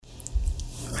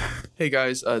Hey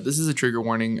guys, this is a trigger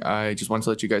warning. I just want to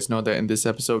let you guys know that in this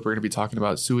episode, we're going to be talking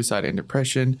about suicide and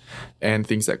depression and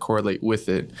things that correlate with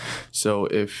it. So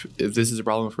if this is a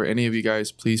problem for any of you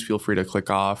guys, please feel free to click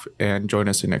off and join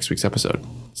us in next week's episode.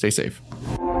 Stay safe.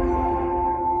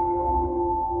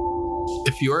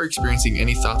 If you are experiencing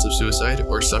any thoughts of suicide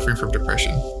or suffering from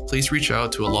depression, please reach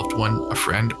out to a loved one, a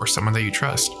friend, or someone that you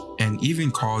trust. And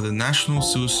even call the National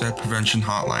Suicide Prevention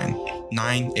Hotline,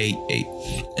 988.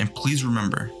 And please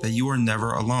remember that you are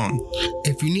never alone.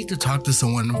 If you need to talk to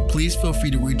someone, please feel free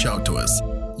to reach out to us.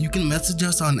 You can message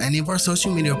us on any of our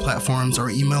social media platforms or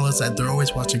email us at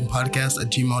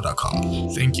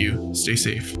therealwayswatchingpodcast@gmail.com. Thank you. Stay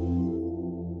safe.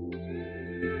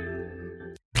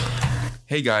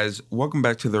 Hey guys, welcome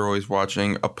back to They're Always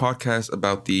Watching, a podcast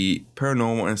about the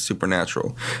paranormal and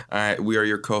supernatural. We are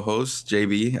your co-hosts,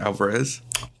 JB Alvarez,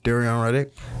 Darian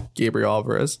Reddick, Gabriel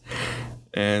Alvarez.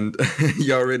 And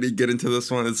y'all ready to get into this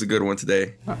one? It's a good one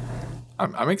today.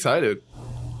 I'm excited.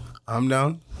 I'm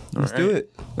down. Let's do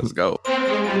it. Let's go.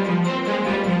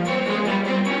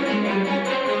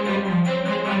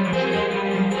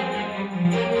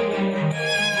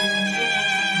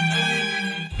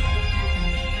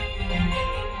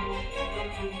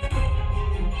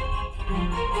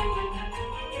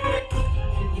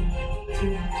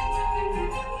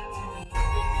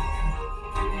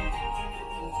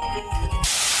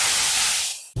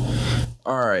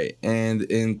 All right, and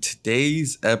in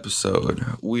today's episode,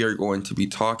 we are going to be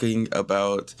talking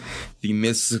about the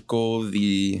mystical,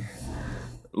 the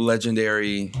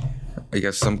legendary, I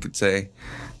guess some could say,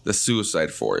 the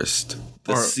Suicide Forest,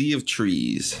 the Sea of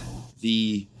Trees,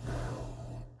 the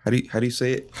how do you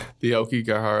say it? The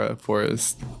Aokigahara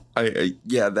Forest.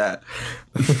 Yeah, that.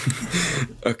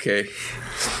 Okay.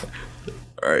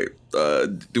 All right.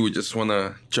 Do we just want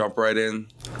to jump right in?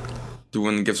 Do we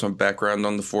want to give some background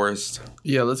on the forest?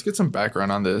 Yeah, let's get some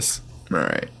background on this. All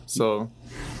right. So,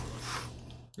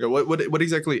 what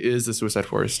exactly is the Suicide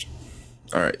Forest?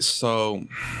 All right. So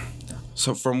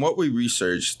from what we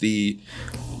researched, the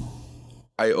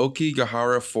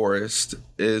Aokigahara Forest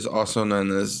is also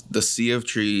known as the Sea of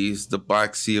Trees, the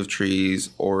Black Sea of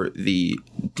Trees, or the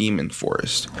Demon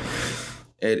Forest.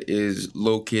 It is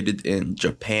located in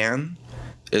Japan.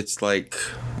 It's like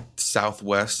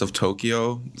southwest of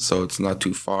Tokyo, so it's not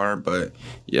too far, but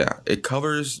yeah, it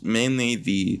covers mainly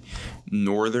the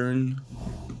northwestern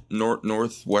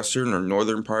or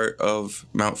northern part of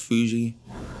Mount Fuji.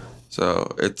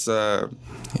 So it's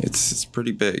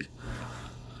pretty big.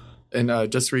 And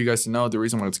just for you guys to know, the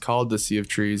reason why it's called the Sea of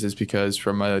Trees is because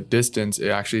from a distance, it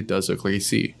actually does look like a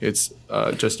sea. It's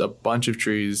just a bunch of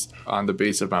trees on the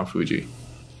base of Mount Fuji.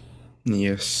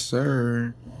 Yes,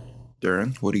 sir.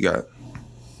 Darren, what do you got?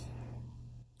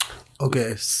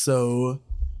 Okay, so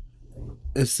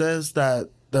it says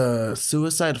that the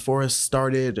Suicide Forest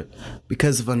started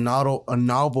because of a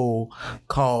novel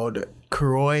called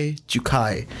Kuroi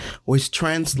Jukai, which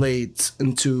translates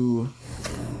into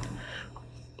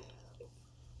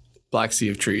Black Sea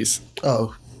of Trees.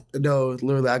 Oh, no,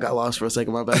 literally, I got lost for a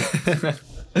second, my bad.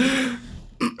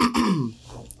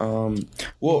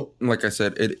 Well, like I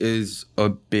said, it is a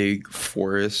big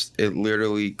forest. It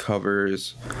literally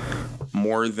covers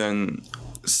more than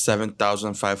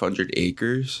 7,500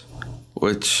 acres,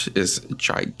 which is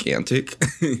gigantic.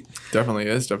 Definitely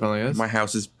is. My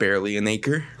house is barely an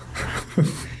acre.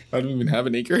 I don't even have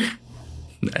an acre.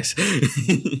 Nice.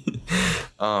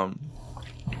 Yeah,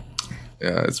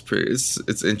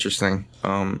 it's interesting.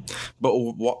 But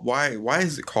why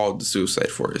is it called the Suicide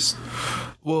Forest?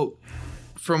 Well,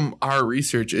 from our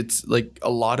research, it's like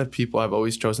a lot of people have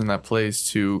always chosen that place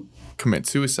to commit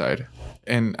suicide.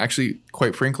 And actually,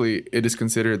 quite frankly, it is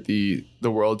considered the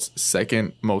world's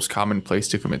second most common place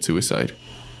to commit suicide.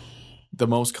 The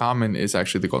most common is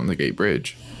actually the Golden Gate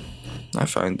Bridge. I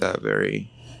find that very,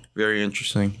 very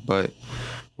interesting, but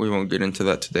we won't get into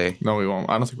that today. No, we won't.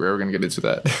 I don't think we're ever going to get into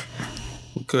that.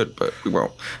 We could, but we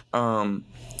won't.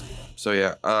 So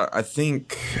yeah, I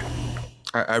think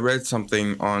I read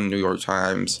something on New York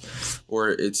Times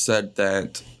where it said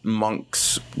that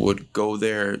monks would go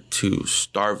there to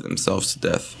starve themselves to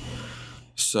death.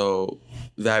 So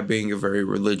that being a very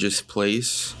religious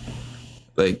place,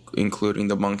 like including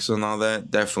the monks and all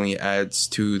that, definitely adds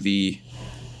to the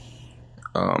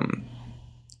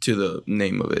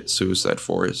name of it, Suicide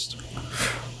Forest.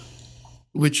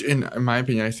 Which, in my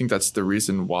opinion, I think that's the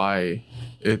reason why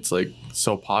it's like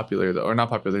so popular, or not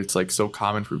popular. It's like so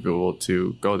common for people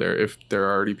to go there. If there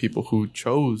are already people who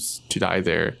chose to die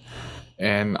there,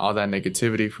 and all that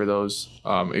negativity for those,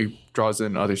 it draws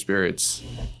in other spirits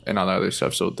and all that other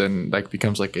stuff. So then like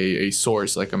becomes like a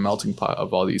source, like a melting pot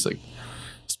of all these like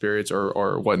spirits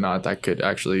or whatnot that could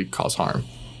actually cause harm.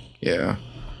 Yeah.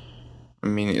 I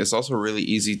mean, it's also really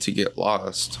easy to get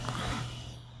lost.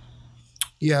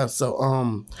 Yeah,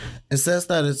 so it says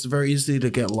that it's very easy to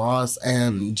get lost,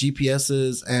 and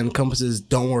GPSs and compasses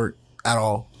don't work at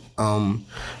all. And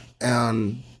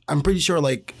I'm pretty sure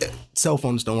like cell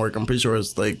phones don't work. I'm pretty sure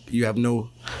it's like you have no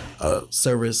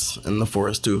service in the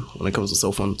forest too when it comes to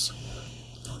cell phones.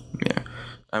 Yeah.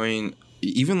 I mean,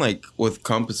 even like with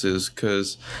compasses,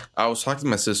 because I was talking to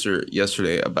my sister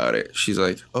yesterday about it. She's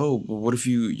like, oh, but what if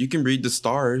you can read the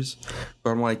stars? But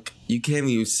I'm like, you can't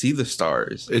even see the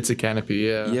stars. It's a canopy,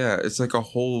 yeah. Yeah, it's like a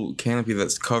whole canopy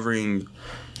that's covering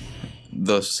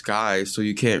the sky, so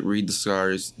you can't read the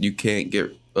stars. You can't get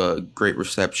a great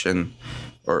reception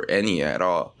or any at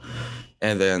all.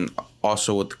 And then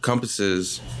also with the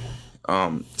compasses,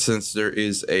 since there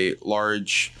is a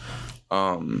large...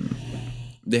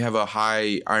 they have a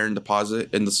high iron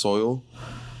deposit in the soil,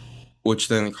 which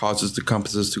then causes the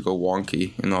compasses to go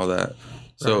wonky and all that.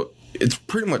 So It's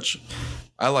pretty much,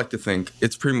 I like to think,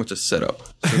 it's pretty much a setup.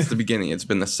 Since the beginning, it's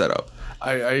been a setup.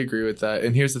 I agree with that.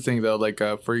 And here's the thing, though, like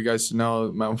for you guys to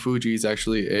know, Mount Fuji is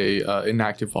actually a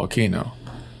inactive volcano.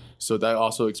 So that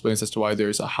also explains as to why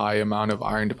there's a high amount of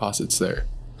iron deposits there.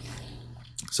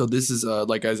 So this is,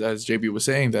 like as JB was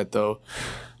saying that, though,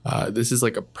 this is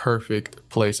like a perfect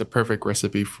place, a perfect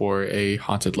recipe for a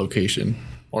haunted location,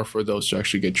 or for those to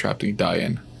actually get trapped and die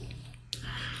in.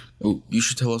 Oh, you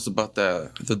should tell us about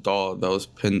the doll that was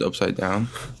pinned upside down.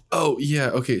 Oh, yeah.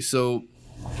 Okay. So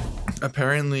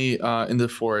apparently in the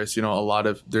forest, you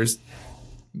know,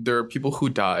 there are people who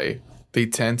die. They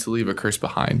tend to leave a curse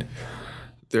behind.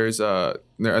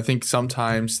 I think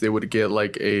sometimes they would get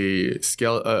like a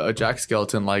jack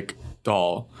skeleton like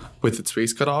doll with its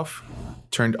face cut off,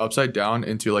 turned upside down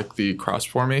into like the cross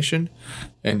formation,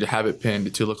 and to have it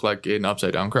pinned to look like an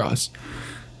upside down cross.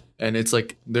 And it's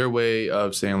like their way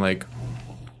of saying like,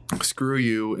 screw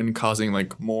you, and causing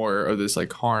like more of this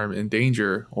like harm and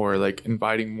danger, or like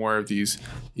inviting more of these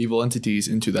evil entities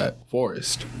into that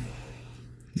forest.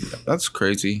 That's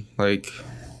crazy. Like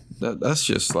that's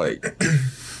just like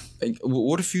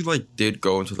what if you like did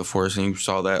go into the forest and you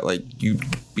saw that, like you'd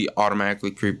be automatically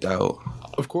creeped out?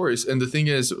 Of course. And the thing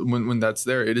is, when that's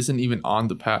there, it isn't even on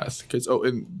the path. Because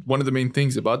and one of the main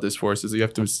things about this forest is you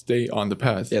have to stay on the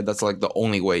path. Yeah, that's like the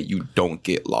only way you don't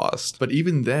get lost. But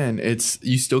even then,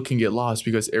 you still can get lost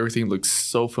because everything looks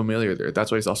so familiar there.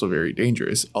 That's why it's also very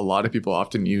dangerous. A lot of people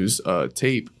often use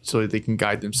tape so that they can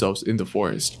guide themselves in the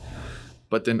forest.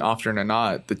 But then often or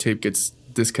not, the tape gets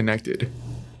disconnected.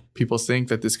 People think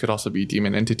that this could also be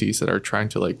demon entities that are trying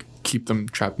to like keep them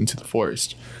trapped into the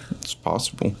forest. It's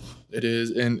possible. It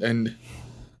is, and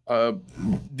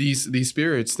these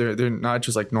spirits, they're not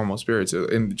just like normal spirits.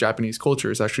 In the Japanese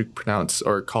culture, it's actually pronounced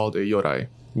or called a yorai,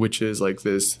 which is like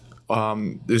this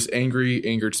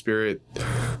angered spirit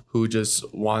who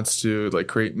just wants to like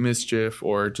create mischief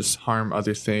or just harm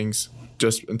other things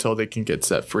just until they can get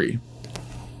set free.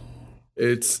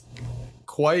 It's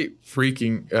quite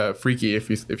freaky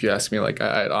if you ask me. Like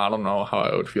I don't know how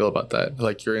I would feel about that.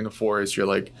 Like you're in the forest, you're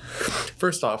like,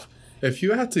 first off, if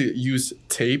you had to use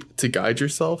tape to guide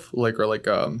yourself,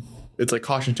 it's like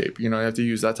caution tape, you know, you have to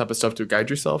use that type of stuff to guide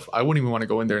yourself, I wouldn't even want to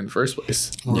go in there in the first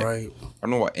place. Right. Yeah. I don't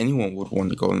know why anyone would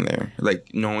want to go in there,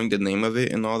 like knowing the name of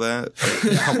it and all that.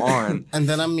 Like, come on. And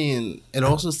then, I mean, it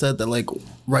also said that like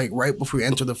right before you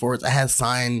enter the forest, it has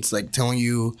signs like telling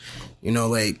you, you know,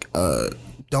 like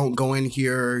don't go in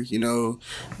here, you know,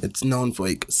 it's known for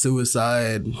like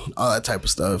suicide, all that type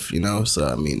of stuff, you know. So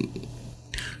I mean,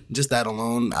 just that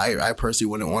alone, I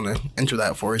personally wouldn't want to enter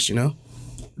that forest, you know?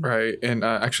 Right. And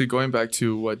actually going back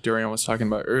to what Darian was talking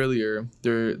about earlier,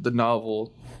 the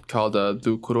novel called the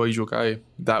Kuroi Jokai,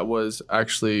 that was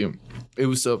actually, it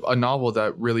was a novel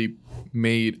that really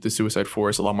made the suicide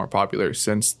forest a lot more popular,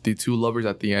 since the two lovers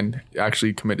at the end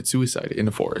actually committed suicide in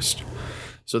the forest.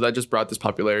 So that just brought this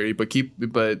popularity,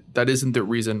 but that isn't the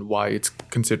reason why it's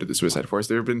considered the suicide forest.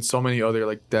 There have been so many other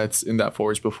like deaths in that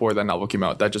forest before that novel came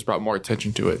out that just brought more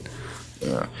attention to it.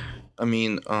 Yeah, I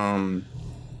mean,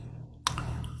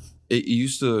 it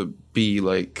used to be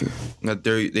like that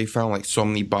they found like so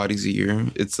many bodies a year.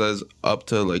 It says up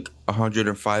to like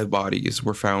 105 bodies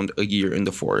were found a year in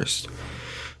the forest.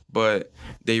 But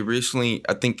they recently,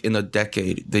 I think in a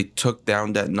decade, they took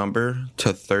down that number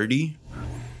to 30.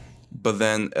 But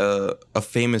then a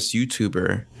famous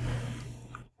YouTuber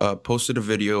posted a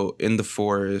video in the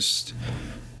forest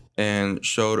and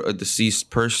showed a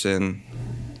deceased person,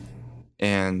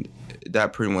 and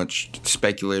that pretty much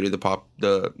speculated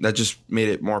that just made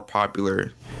it more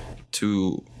popular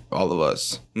to all of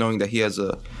us, knowing that he has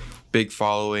a big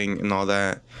following and all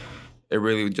that, it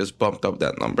really just bumped up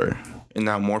that number. And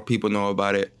now more people know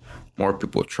about it. More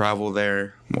people travel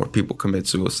there. More people commit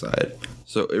suicide.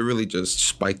 So it really just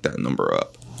spiked that number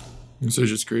up. So it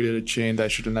just created a chain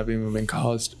that shouldn't have even been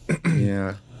caused.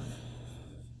 Yeah.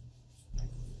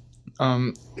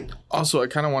 Also, I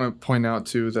kind of want to point out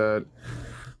too that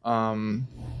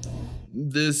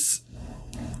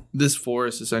this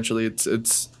forest, essentially, it's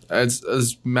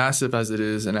as massive as it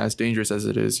is and as dangerous as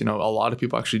it is. You know, a lot of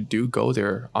people actually do go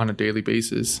there on a daily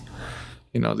basis.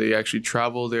 You know, they actually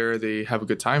travel there. They have a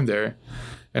good time there.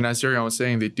 And as Darian was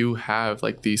saying, they do have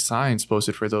like these signs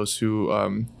posted for those who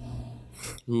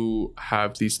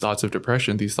have these thoughts of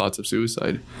depression, these thoughts of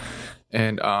suicide.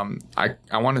 And I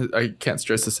can't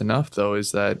stress this enough, though,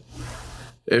 is that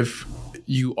if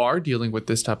you are dealing with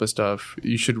this type of stuff,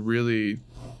 you should really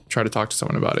try to talk to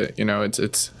someone about it. You know,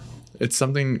 it's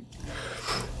something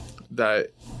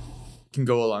that can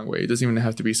go a long way. It doesn't even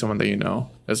have to be someone that you know.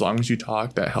 As long as you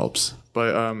talk, that helps.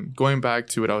 But going back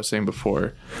to what I was saying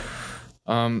before,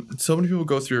 so many people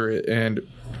go through it, and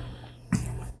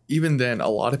even then, a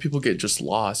lot of people get just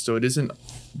lost. So it isn't,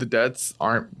 the deaths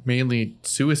aren't mainly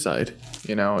suicide.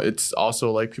 You know, it's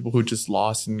also like people who just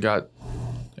lost and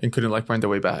couldn't like find their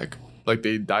way back. Like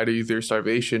they died of either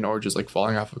starvation or just like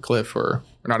falling off a cliff, or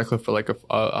not a cliff, but like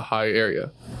a high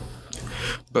area.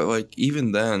 But like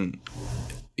even then,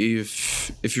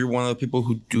 if you're one of the people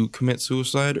who do commit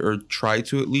suicide or try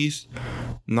to at least,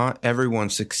 not everyone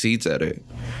succeeds at it.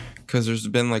 Because there's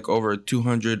been like over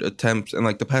 200 attempts in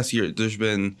like the past year. There's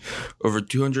been over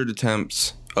 200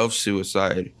 attempts of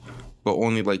suicide, but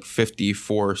only like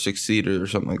 54 succeeded or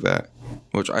something like that,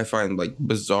 which I find like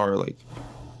bizarre. Like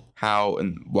how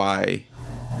and why?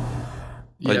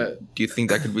 Like, Yeah. do you think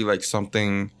that could be like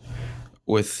something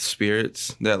with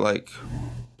spirits that like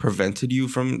prevented you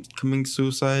from committing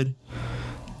suicide?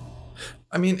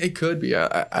 I mean, it could be.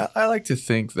 I like to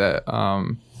think that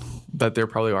that there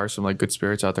probably are some like good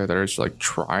spirits out there that are just like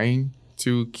trying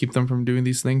to keep them from doing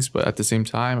these things, but at the same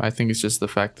time, I think it's just the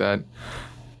fact that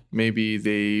maybe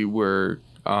they were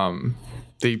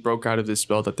they broke out of this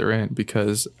spell that they're in.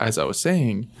 Because as I was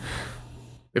saying,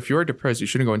 if you're depressed, you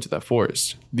shouldn't go into that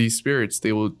forest. These spirits,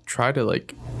 they will try to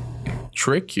like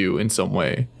trick you in some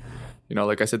way. You know,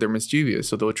 like I said, they're mischievous,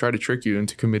 so they'll try to trick you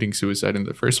into committing suicide in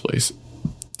the first place.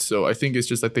 So I think it's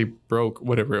just that they broke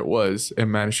whatever it was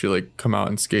and managed to like come out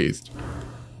unscathed.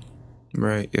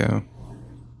 Right. Yeah.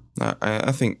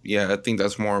 I think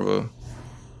that's more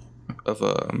of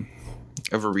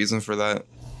a reason for that.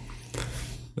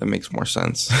 That makes more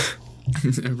sense.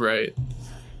 Right.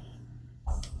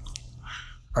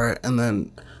 All right, and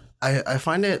then I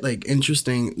find it like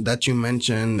interesting that you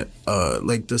mentioned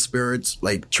like the spirits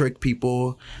like trick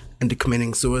people into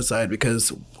committing suicide,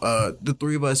 because the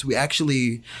three of us, we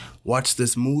actually watched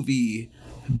this movie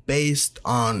based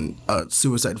on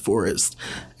Suicide Forest,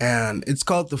 and it's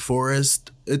called The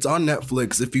Forest. It's on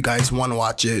Netflix if you guys want to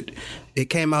watch it. It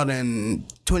came out in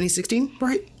 2016,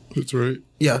 right? That's right.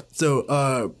 Yeah.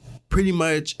 So pretty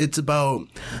much it's about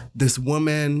this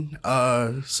woman.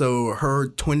 So her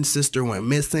twin sister went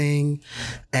missing,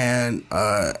 and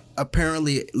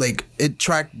apparently like it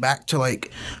tracked back to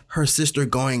like her sister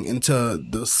going into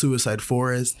the suicide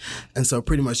forest, and so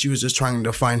pretty much she was just trying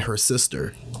to find her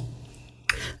sister.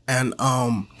 And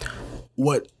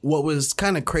what was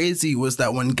kind of crazy was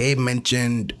that when Gabe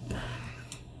mentioned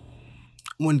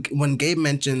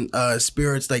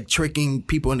spirits like tricking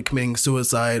people into committing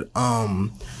suicide,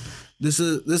 this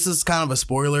is kind of a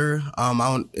spoiler.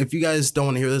 If you guys don't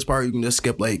want to hear this part, you can just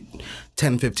skip like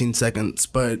 10-15 seconds.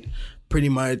 But pretty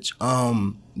much,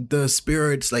 the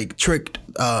spirits like tricked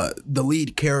the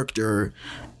lead character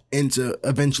into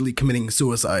eventually committing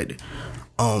suicide.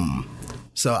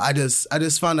 So I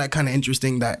just found that kind of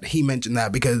interesting that he mentioned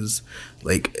that, because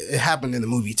like it happened in the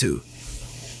movie too.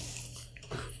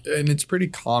 And it's pretty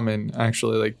common,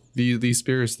 actually. Like these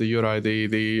spirits, the Yorai,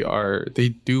 they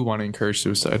do want to encourage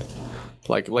suicide.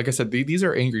 Like I said, these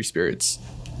are angry spirits.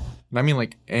 And I mean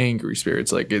like angry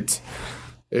spirits. Like it's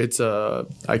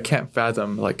I can't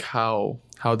fathom like how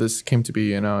this came to be,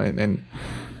 you know, and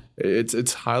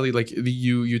it's highly like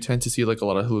you tend to see like a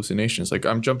lot of hallucinations. Like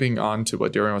I'm jumping on to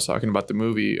what Darian was talking about the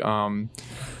movie.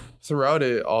 Throughout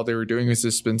it, all they were doing is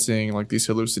just been seeing like these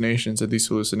hallucinations.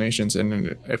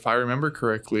 And if I remember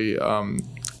correctly,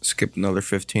 Skip another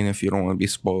 15 if you don't want to be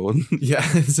spoiled. yeah,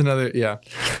 it's another, yeah.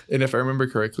 And if I remember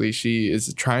correctly, she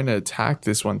is trying to attack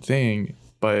this one thing,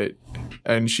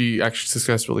 and she actually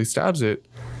successfully stabs it,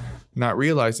 not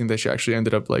realizing that she actually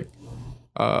ended up like,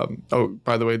 oh,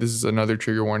 by the way, this is another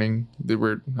trigger warning.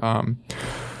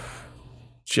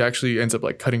 she actually ends up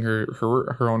like cutting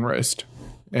her own wrist,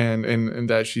 and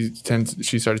that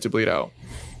she started to bleed out.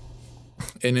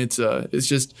 And it's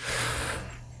just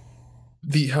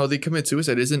how they commit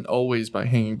suicide isn't always by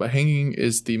hanging. But hanging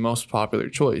is the most popular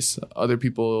choice. Other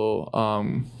people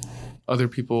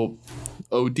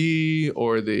OD,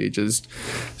 or they just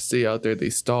stay out there, they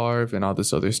starve and all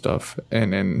this other stuff.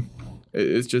 And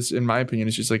it's just, in my opinion,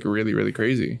 it's just like really, really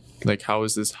crazy. Like, how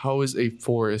is a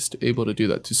forest able to do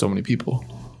that to so many people?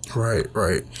 Right.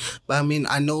 But I mean,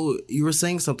 I know you were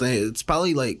saying something. It's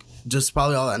probably like just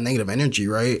probably all that negative energy,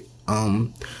 right?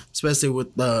 Especially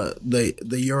with the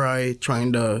Yurei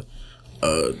trying to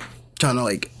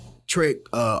like trick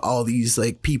all these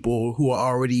like people who are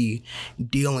already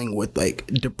dealing with like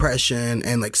depression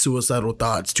and like suicidal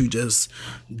thoughts to just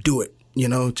do it. You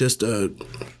know, just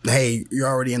hey, you're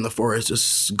already in the forest,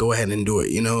 just go ahead and do it.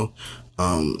 You know,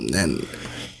 and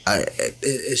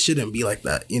it shouldn't be like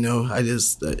that. You know,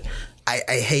 I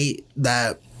hate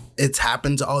that it's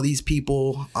happened to all these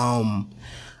people.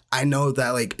 I know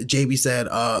that, like JB said,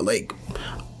 like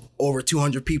over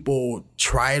 200 people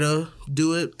try to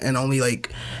do it and only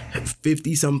like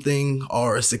 50 something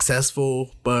are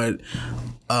successful. But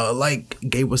like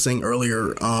Gabe was saying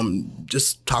earlier,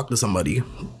 just talk to somebody.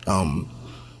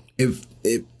 If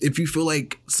you feel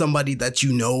like somebody that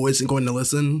you know isn't going to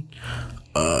listen,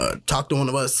 talk to one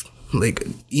of us. Like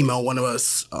email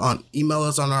us on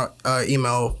our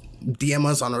email. DM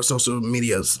us on our social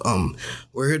medias.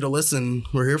 We're here to listen.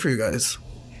 We're here for you guys.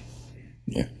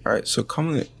 Yeah. All right. So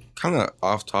kind of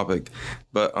off topic,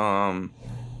 but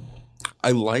I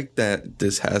like that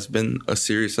this has been a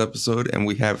serious episode and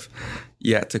we have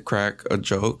yet to crack a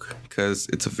joke because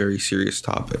it's a very serious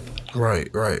topic. Right.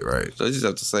 So I just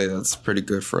have to say that's pretty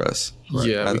good for us. Right?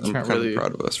 Yeah, I'm kind of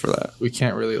proud of us for that. We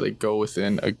can't really like go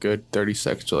within a good 30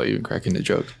 seconds without even cracking the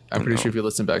joke. I'm pretty sure if you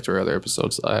listen back to our other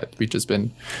episodes, we've just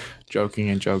been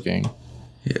joking.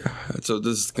 Yeah, so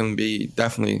this is going to be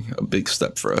definitely a big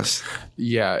step for us.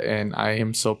 Yeah, and I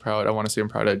am so proud. I want to say I'm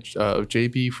proud of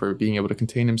JB for being able to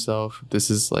contain himself. This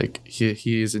is like,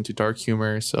 he is into dark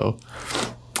humor, so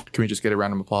can we just get a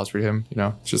round of applause for him? You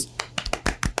know, just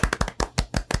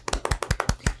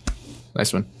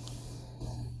nice one.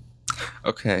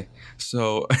 Okay,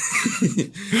 so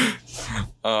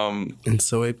and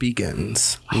so it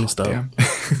begins. Damn.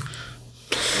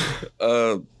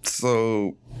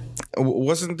 So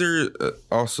wasn't there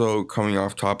also, coming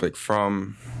off topic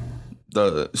from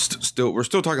the we're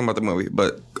still talking about the movie,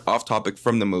 but off topic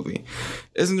from the movie,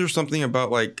 isn't there something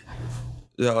about like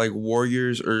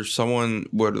warriors or someone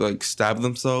would like stab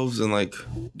themselves and like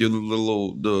do the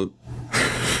little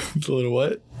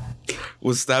what?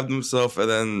 Would stab themselves and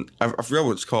then I forgot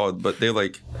what it's called, but they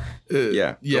like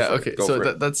okay. So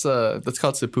that's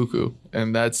called seppuku,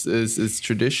 and it's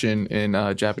tradition in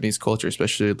Japanese culture,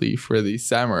 especially for the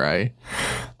samurai.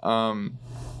 And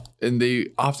they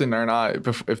often are not.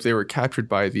 If they were captured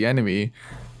by the enemy,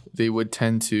 they would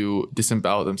tend to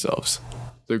disembowel themselves.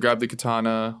 They grab the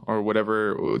katana or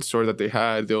whatever sword that they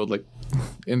had. They would like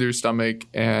in their stomach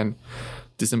and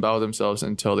disembowel themselves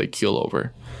until they keel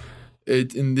over.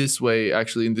 In this way,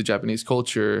 actually, in the Japanese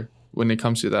culture, when it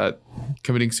comes to that,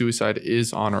 committing suicide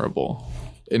is honorable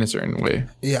in a certain way.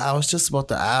 Yeah, I was just about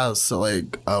to ask. So,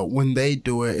 like, when they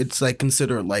do it, it's like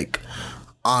considered like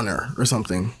honor or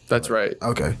something. That's right.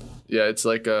 Okay. Yeah, it's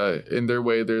like in their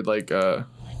way, they're like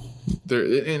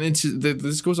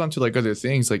this goes on to like other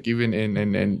things, like even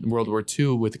in World War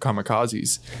II with the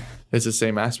kamikazes. It's the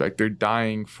same aspect. They're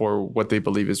dying for what they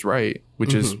believe is right,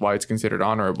 which is why it's considered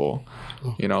honorable.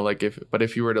 You know, like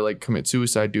if you were to like commit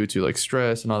suicide due to like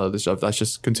stress and all that other stuff, that's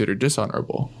just considered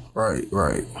dishonorable. Right.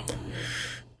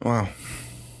 Wow.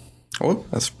 Well,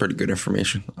 that's pretty good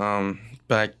information.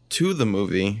 Back to the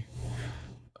movie.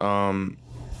 I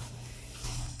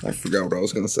forgot what I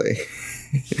was gonna say.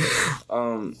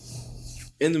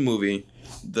 In the movie,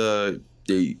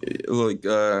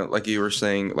 like you were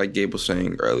saying, like Gabe was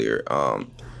saying earlier,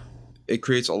 it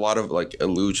creates a lot of like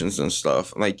illusions and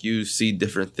stuff. Like you see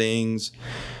different things.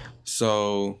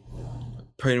 So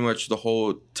pretty much the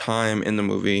whole time in the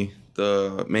movie,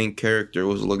 the main character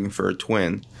was looking for a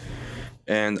twin.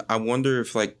 And I wonder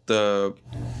if like the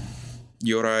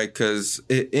Yorai, because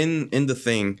in the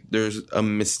thing, there's a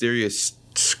mysterious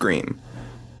scream,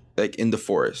 like in the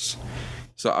forest.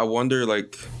 So I wonder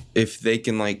like if they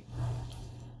can like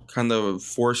kind of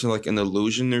force like an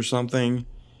illusion or something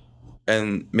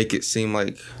and make it seem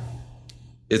like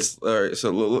it's all right.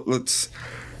 So let's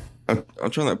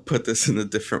I'm trying to put this in a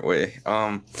different way.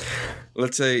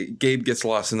 Let's say Gabe gets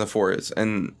lost in the forest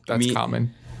and that's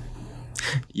common.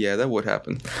 Yeah, that would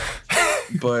happen.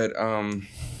 But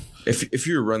If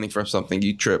you're running from something,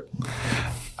 you trip.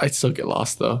 I still get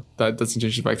lost though. That doesn't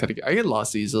change the fact that I get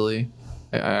lost easily.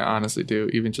 I honestly do.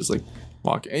 Even just like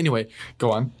walking. Anyway,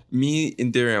 go on. Me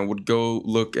and Darian would go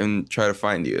look and try to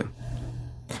find you.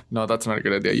 No, that's not a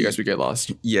good idea. You guys would get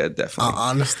lost. Yeah, definitely.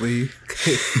 Honestly.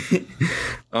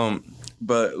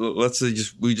 But let's say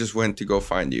we just went to go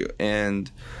find you,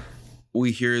 and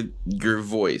we hear your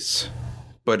voice,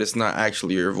 but it's not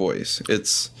actually your voice.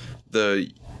 It's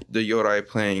the Yorai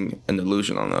playing an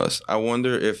illusion on us. I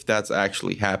wonder if that's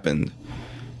actually happened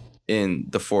in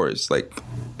the forest, like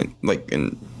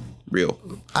in real.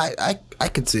 I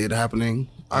could see it happening.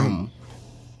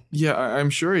 Yeah, I'm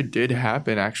sure it did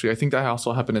happen. Actually, I think that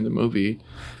also happened in the movie.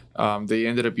 They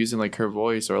ended up using like her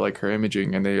voice or like her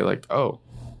imaging, and they're like, "Oh,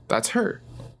 that's her,"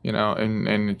 you know,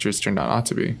 and it just turned out not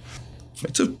to be.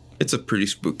 It's a pretty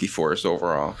spooky forest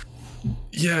overall.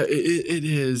 Yeah, it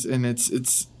is, and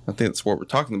it's. I think that's what we're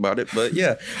talking about it, but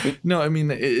yeah. No, I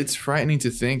mean it's frightening to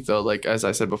think though. Like as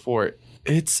I said before,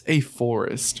 it's a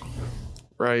forest,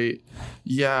 right?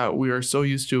 Yeah, we are so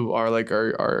used to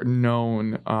our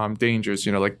known dangers.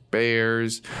 You know, like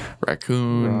bears,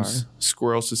 raccoons,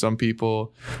 squirrels to some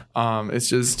people. It's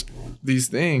just these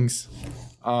things.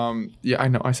 Yeah, I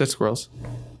know. I said squirrels.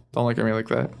 Don't look at me like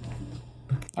that.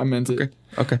 I meant it.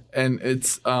 Okay. And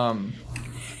it's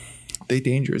they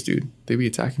dangerous, dude. They be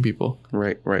attacking people.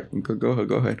 Right.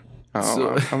 Go ahead.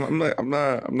 I'm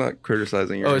not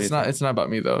criticizing you. Oh, it's not about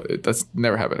me though. That's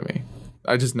never happened to me.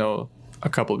 I just know a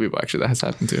couple of people actually that has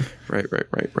happened to. Right.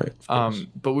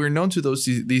 But we're known to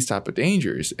these type of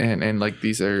dangers, and like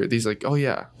these like, oh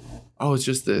yeah, oh it's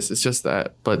just this, it's just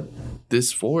that. But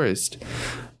this forest,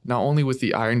 not only with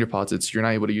the iron deposits, you're not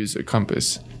able to use a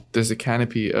compass. There's a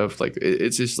canopy of like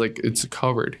it's just like it's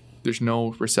covered. There's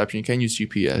no reception. You can't use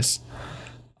GPS.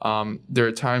 There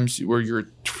are times where your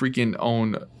freaking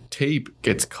own tape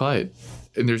gets cut,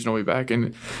 and there's no way back.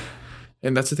 And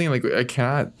that's the thing. Like I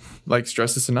cannot like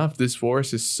stress this enough. This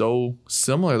forest is so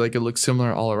similar. Like it looks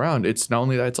similar all around. It's not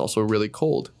only that, it's also really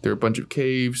cold. There are a bunch of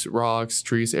caves, rocks,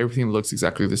 trees. Everything looks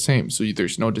exactly the same. So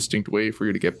there's no distinct way for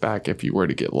you to get back if you were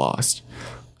to get lost.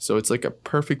 So it's like a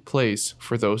perfect place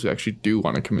for those who actually do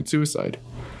want to commit suicide.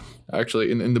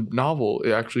 Actually, in the novel,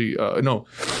 it actually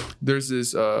there's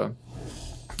this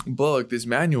book, this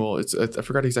manual. I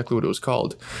forgot exactly what it was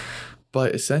called,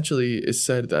 but essentially it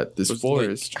said that this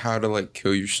forest, like how to like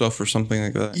kill yourself or something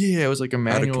like that. Yeah, it was like a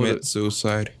manual. How to commit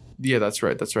suicide. Yeah, that's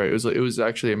right. It was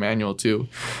actually a manual too,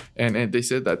 and they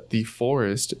said that the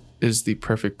forest is the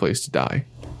perfect place to die,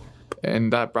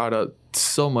 and that brought out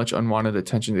so much unwanted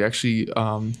attention. They actually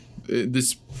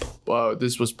this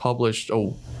was published.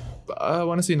 I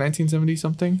want to say 1970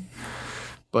 something,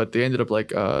 but they ended up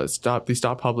like they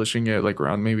stopped publishing it like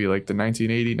around maybe like the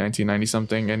 1980, 1990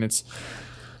 something, and it's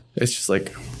just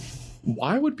like,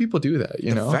 why would people do that?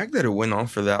 The fact that it went on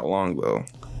for that long though.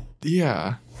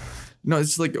 Yeah. No,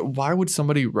 it's like, why would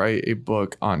somebody write a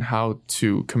book on how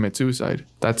to commit suicide?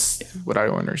 That's what I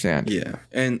don't understand. Yeah,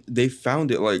 and they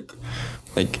found it like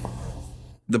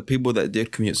the people that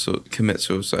did commit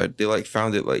suicide, they like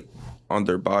found it like on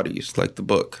their bodies, like the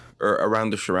book, or around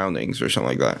their surroundings or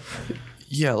something like that.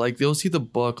 Yeah, like they'll see the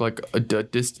book like a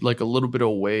little bit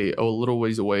away, a little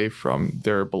ways away from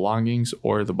their belongings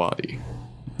or the body.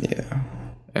 Yeah.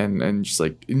 And just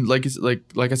like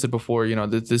I said before,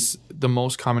 the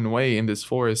most common way in this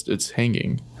forest, it's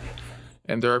hanging.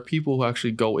 And there are people who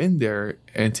actually go in there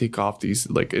and take off these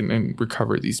like and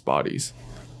recover these bodies.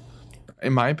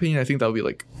 In my opinion, I think that would be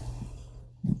like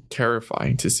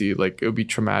terrifying to see. Like it would be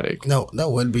traumatic. No, that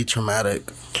would be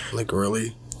traumatic. Like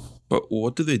really. But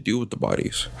what do they do with the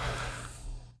bodies?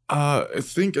 I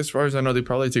think as far as I know, they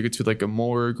probably take it to like a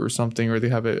morgue or something, or they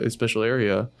have a special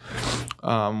area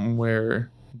where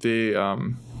they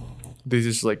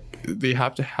just like they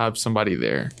have to have somebody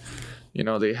there.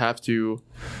 They have to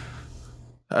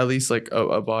at least like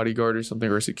a bodyguard or something,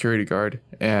 or a security guard.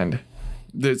 And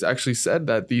it's actually said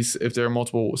that if there are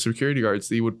multiple security guards,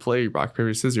 they would play rock,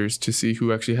 paper, scissors to see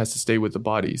who actually has to stay with the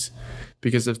bodies,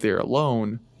 because if they're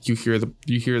alone, you hear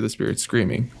the spirit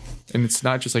screaming, and it's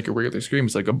not just like a regular scream;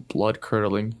 it's like a blood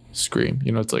curdling scream.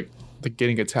 It's like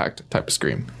getting attacked type of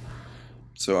scream.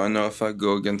 So I know if I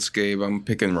go against Gabe, I'm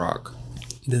picking rock.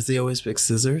 Does he always pick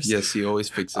scissors? Yes, he always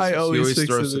picks scissors. I always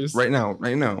pick scissors. Right now.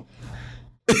 I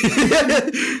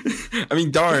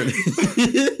mean, darn.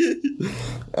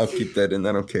 I'll keep that in.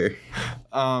 I don't care.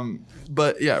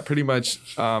 But yeah, pretty much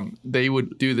they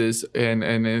would do this. And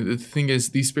the thing is,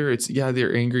 these spirits, yeah,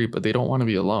 they're angry, but they don't want to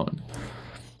be alone.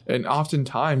 And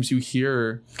oftentimes you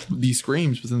hear these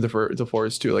screams within the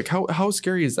forest too. Like how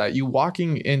scary is that? You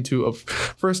walking into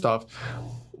first off,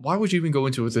 why would you even go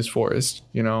into this forest?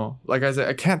 You know, like I said,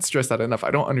 I can't stress that enough.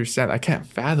 I don't understand. I can't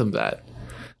fathom that.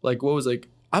 Like, what was like,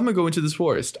 I'm gonna go into this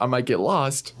forest. I might get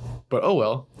lost, but oh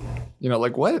well. You know,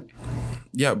 like what?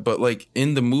 Yeah, but like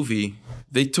in the movie,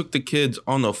 they took the kids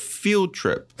on a field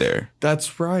trip there.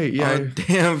 That's right. Yeah, A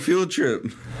damn field trip.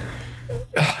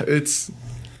 It's,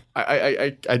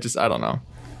 I don't know.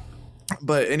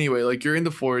 But anyway, like you're in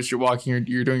the forest, you're walking,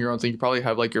 you're doing your own thing. You probably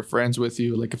have like your friends with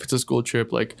you. Like if it's a school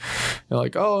trip, like you're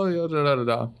like, oh, yeah, da da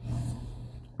da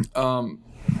da.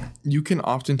 You can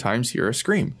oftentimes hear a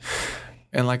scream.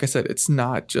 And like I said, it's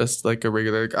not just like a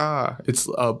regular, like, it's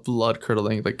a blood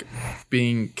curdling, like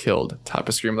being killed type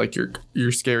of scream, like your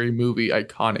scary movie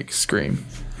iconic scream.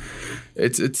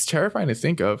 It's terrifying to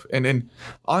think of. And then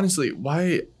honestly,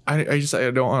 why I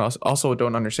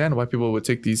don't understand why people would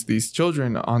take these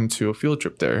children onto a field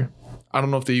trip there. I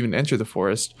don't know if they even enter the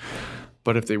forest,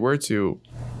 but if they were to,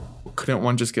 couldn't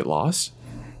one just get lost?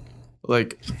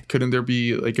 Like, couldn't there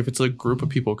be, like, if it's like a group of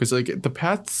people, because like the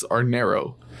paths are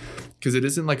narrow. Because it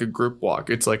isn't like a group walk.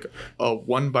 It's like a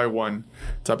 1-by-1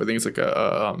 type of thing. It's like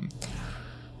a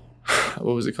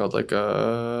what was it called? Like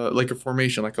a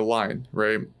formation, like a line,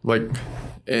 right? Like,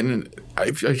 and I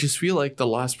just feel like the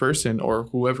last person or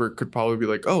whoever could probably be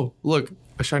like, oh, look,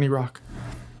 a shiny rock,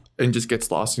 and just gets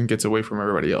lost and gets away from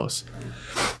everybody else.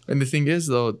 And the thing is,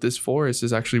 though, this forest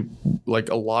is actually like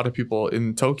a lot of people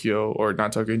in Tokyo, or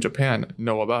not Tokyo, in Japan,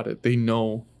 know about it. They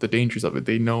know the dangers of it.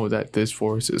 They know that this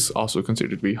forest is also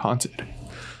considered to be haunted.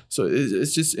 So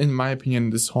it's just, in my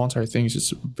opinion, this whole entire thing is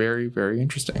just very, very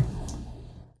interesting.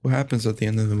 What happens at the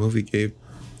end of the movie, Gabe?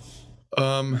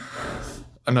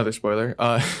 Another spoiler.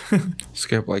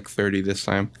 Skip like 30 this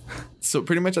time. So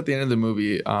pretty much at the end of the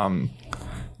movie,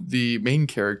 the main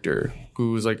character,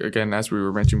 who's like, again, as we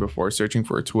were mentioning before, searching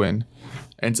for a twin,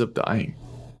 ends up dying.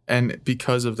 And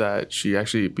because of that, she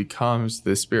actually becomes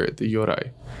the spirit, the Yorai.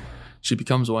 She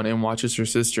becomes one and watches her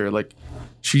sister. Like,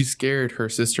 she scared her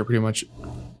sister pretty much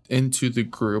into the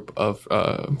group of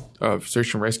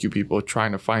search and rescue people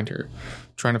trying to find her,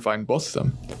 trying to find both of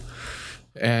them.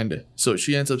 And so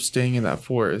she ends up staying in that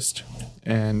forest,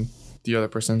 and the other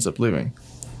person ends up leaving.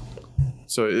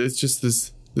 So it's just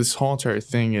this whole entire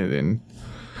thing in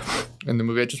the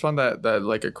movie. I just found that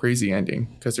like a crazy ending,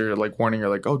 because they're like warning her,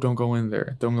 like, oh, don't go in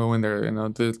there, you know,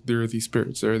 there are these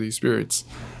spirits,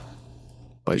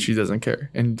 but she doesn't care,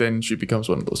 and then she becomes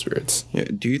one of those spirits. Yeah.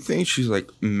 Do you think she's like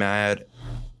mad,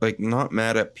 like not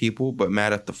mad at people, but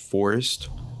mad at the forest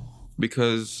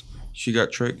because she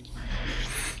got tricked?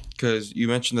 Because you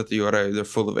mentioned that the Yorai, they're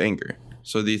full of anger.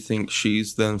 So do you think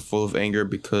she's then full of anger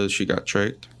because she got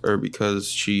tricked, or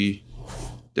because she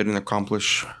didn't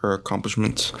accomplish her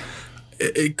accomplishments?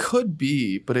 It could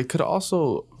be, but it could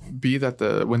also be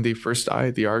that when they first die,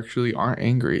 they actually aren't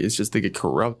angry. It's just they get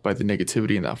corrupted by the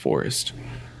negativity in that forest.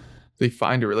 They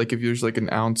find her, like if there's like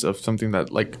an ounce of something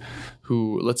that, like,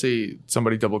 let's say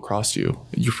somebody double crossed you,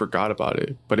 you forgot about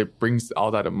it, but it brings all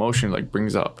that emotion, like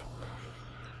brings up,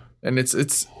 and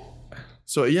it's.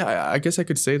 So yeah, I guess I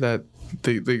could say that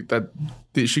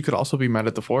she could also be mad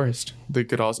at the forest. They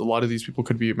could also, a lot of these people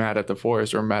could be mad at the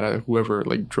forest, or mad at whoever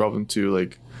like drove them to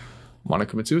like want to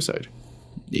commit suicide.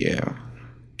 Yeah,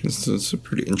 this is a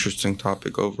pretty interesting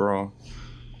topic overall.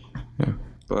 Yeah,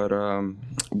 but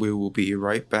we will be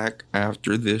right back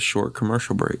after this short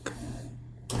commercial break.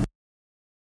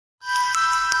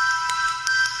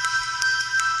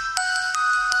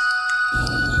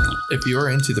 If you are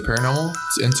into the paranormal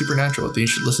and supernatural, then you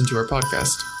should listen to our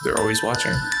podcast, They're Always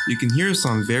Watching. You can hear us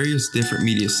on various different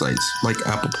media sites like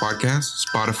Apple Podcasts,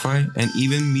 Spotify, and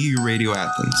even Meteor Radio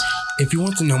Athens. If you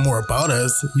want to know more about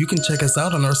us, you can check us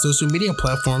out on our social media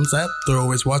platforms at They're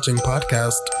Always Watching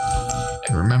Podcast.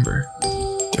 And remember,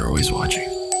 they're always watching.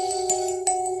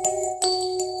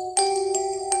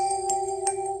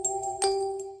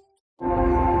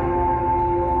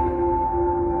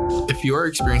 If you are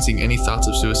experiencing any thoughts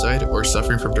of suicide or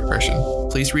suffering from depression,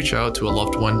 please reach out to a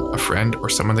loved one, a friend, or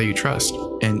someone that you trust.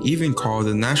 And even call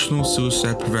the National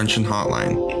Suicide Prevention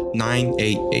Hotline,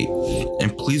 988.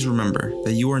 And please remember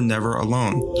that you are never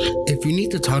alone. If you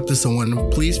need to talk to someone,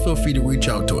 please feel free to reach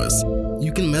out to us.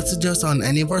 You can message us on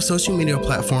any of our social media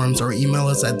platforms or email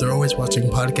us at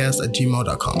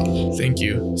therealwayswatchingpodcast@gmail.com. Thank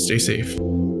you. Stay safe.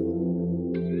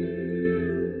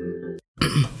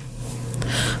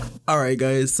 All right,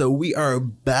 guys, so we are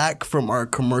back from our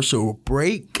commercial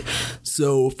break.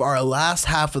 So for our last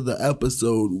half of the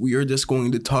episode, we are just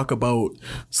going to talk about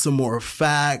some more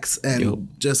facts and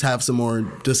just have some more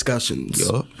discussions.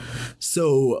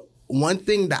 So one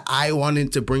thing that I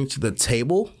wanted to bring to the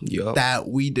table that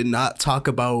we did not talk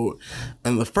about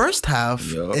in the first half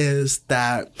is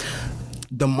that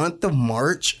the month of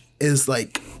March is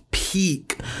like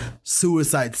peak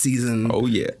suicide season. Oh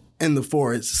yeah. In the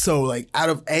forest. So like out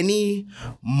of any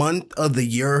month of the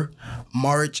year,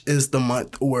 March is the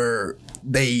month where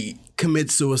they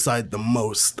commit suicide the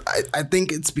most. I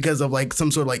think it's because of like some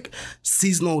sort of like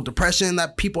seasonal depression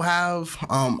that people have.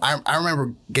 I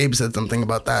remember Gabe said something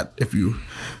about that, if you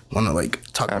want to like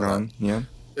talk about that. Yeah.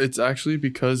 It's actually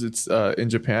because it's in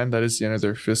Japan, that is the end of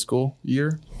their fiscal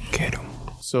year. Get 'em.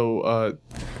 So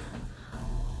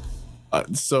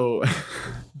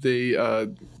they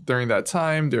during that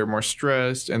time they're more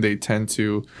stressed and they tend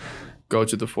to go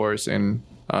to the forest and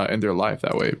end their life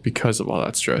that way because of all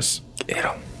that stress. Get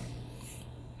 'em.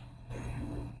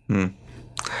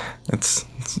 It's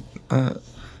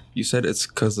you said it's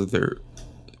because of their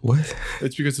what?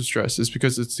 It's because of stress. It's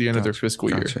because it's the end of their fiscal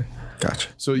year. Gotcha.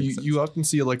 So you often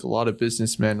see like a lot of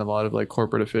businessmen, a lot of like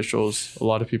corporate officials, a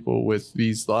lot of people with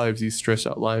these lives, these stressed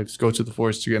out lives, go to the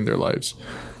forest to end their lives.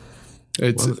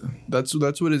 That's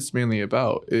what it's mainly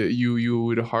about. You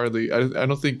would hardly. I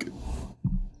don't think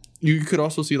you could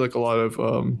also see like a lot of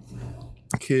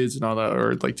kids and all that,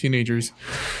 or like teenagers,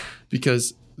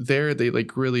 because there they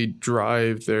like really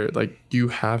drive their like you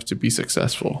have to be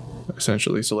successful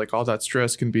essentially. So like all that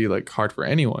stress can be like hard for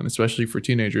anyone, especially for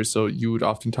teenagers. So you would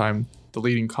oftentimes the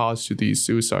leading cause to these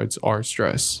suicides are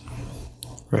stress.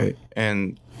 Right.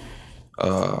 And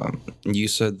you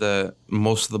said that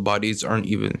most of the bodies aren't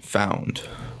even found.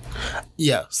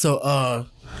 Yeah.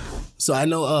 So I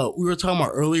know we were talking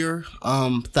about earlier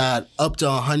that up to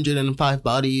 105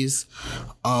 bodies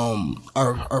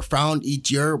are found each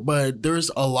year, but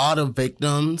there's a lot of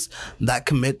victims that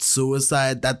commit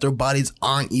suicide that their bodies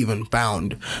aren't even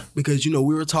found, because we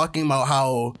were talking about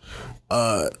how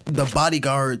the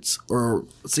bodyguards or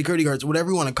security guards, whatever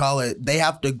you want to call it, they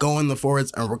have to go in the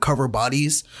forest and recover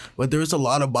bodies, but there's a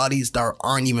lot of bodies that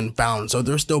aren't even found. So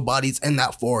there's still bodies in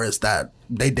that forest that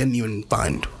they didn't even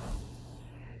find.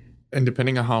 And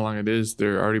depending on how long it is,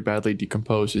 they're already badly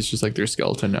decomposed. It's just like their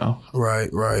skeleton now.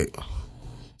 Right.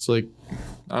 So like,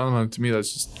 I don't know. To me,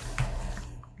 that's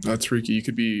freaky. You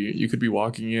could be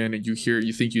walking in and you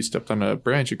think you stepped on a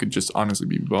branch. It could just honestly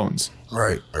be bones.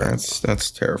 Right. That's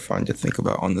terrifying to think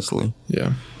about, honestly.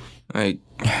 Yeah. I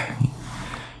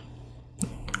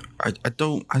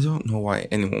don't know why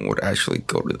anyone would actually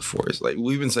go to the forest. Like,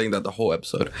 we've been saying that the whole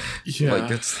episode. Yeah.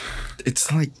 Like,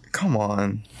 it's like, come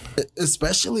on.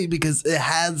 Especially because it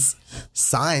has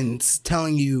signs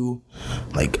telling you,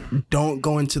 like, don't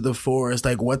go into the forest,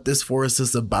 like what this forest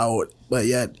is about. But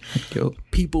yet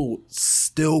people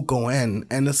still go in.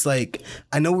 And it's like,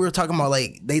 I know we were talking about,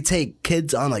 like, they take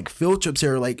kids on, like, field trips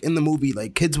here. Like, in the movie,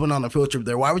 like, kids went on a field trip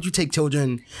there. Why would you take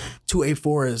children to a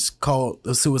forest called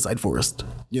the Suicide Forest?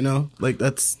 Like,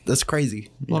 that's crazy.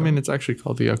 Well, I mean, it's actually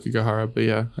called the Aokigahara, but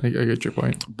yeah, I get your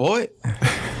point. Boy.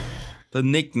 The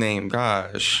nickname,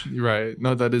 gosh. You're right.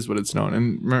 No, that is what it's known.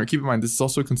 And remember, keep in mind, this is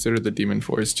also considered the demon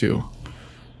forest too.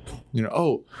 I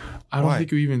don't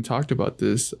think we even talked about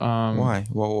this. Why?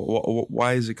 Well,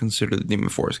 why is it considered the demon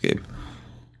forest, Gabe?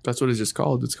 That's what it's just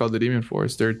called. It's called the demon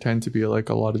forest. There tend to be like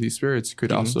a lot of these spirits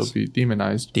could also be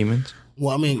demonized. Demons?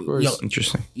 Well, I mean,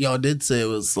 Interesting. Y'all did say it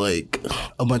was like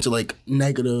a bunch of like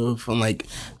negative and like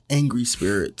angry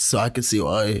spirits, so I could see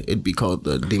why it'd be called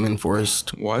the demon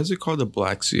forest. Why is it called the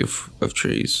Black Sea of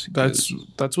Trees? That's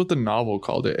what the novel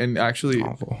called it. And actually,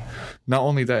 not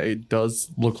only that, it does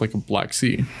look like a black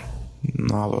sea.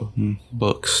 Novel.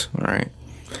 Books. All right.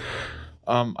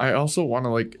 I also want to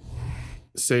like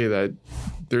say that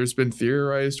there's been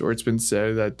theorized, or it's been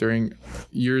said that during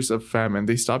years of famine,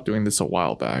 they stopped doing this a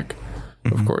while back,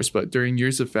 of course, but during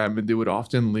years of famine, they would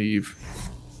often leave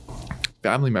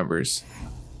family members,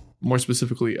 more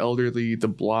specifically elderly, the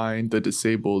blind, the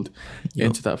disabled,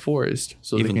 into that forest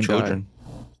so even they can children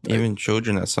die. Even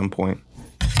children at some point.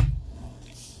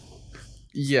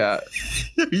 Yeah.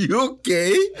 You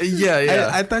okay?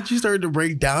 Yeah. I thought you started to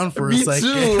break down for a second.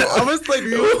 Me too. I was like,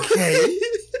 you okay?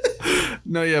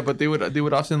 No, yeah, but they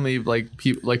would often leave like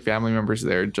family members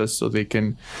there just so they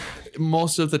can.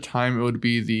 Most of the time, it would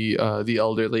be the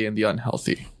elderly and the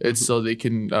unhealthy. It's so they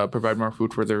can provide more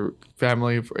food for their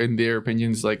family. In their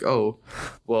opinions, like, oh,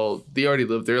 well, they already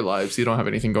lived their lives. You don't have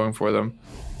anything going for them.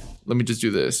 Let me just do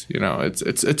this.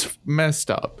 It's messed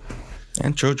up.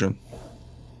 And children.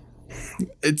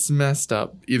 It's messed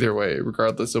up either way,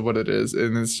 regardless of what it is,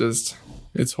 and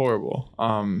it's horrible.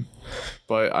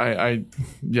 But I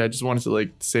just wanted to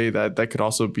like say that could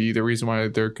also be the reason why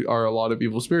there are a lot of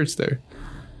evil spirits there.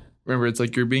 Remember, it's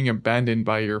like you're being abandoned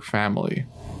by your family.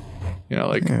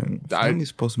 Like family's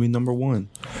supposed to be number one.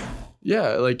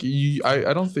 Yeah, like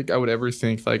I don't think I would ever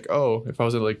think like, oh, if I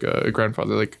was like a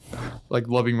grandfather, like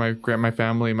loving my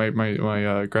family,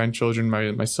 my grandchildren,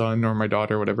 my son or my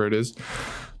daughter, whatever it is,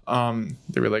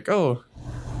 they were like, oh,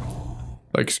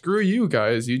 like screw you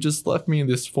guys, you just left me in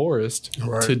this forest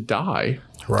to die.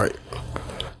 Right.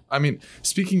 I mean,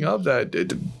 speaking of that,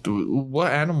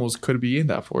 what animals could be in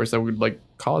that forest that would like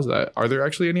cause that? Are there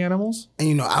actually any animals? And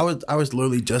you know, I was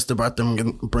literally just about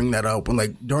to bring that up. When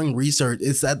like during research,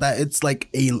 it said that it's like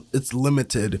it's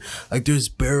limited. Like there's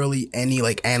barely any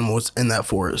like animals in that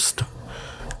forest.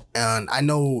 And I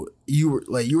know you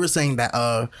were saying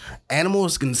that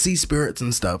animals can see spirits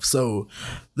and stuff. So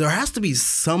there has to be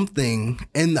something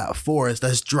in that forest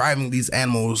that's driving these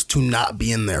animals to not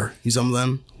be in there. You see what I'm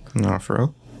saying? Not for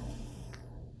real.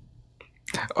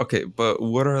 Okay, but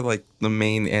what are like the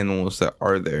main animals that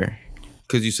are there?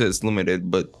 Because you said it's limited,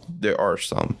 but there are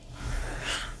some.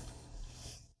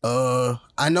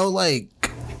 I know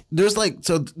like there's a bunch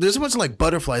of like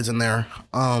butterflies in there.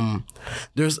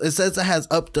 It says it has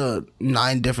up to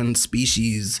 9 different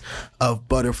species of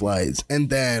butterflies, and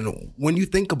then when you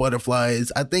think of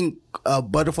butterflies, I think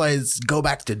butterflies go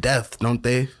back to death, don't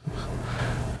they?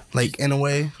 Like in a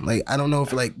way, like I don't know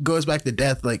if it like goes back to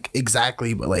death like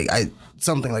exactly, but like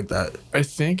something like that. I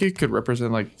think it could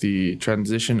represent like the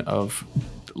transition of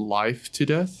life to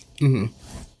death.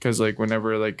 Because like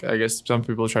whenever like I guess some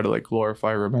people try to like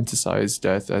glorify, romanticize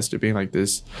death as to being like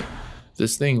this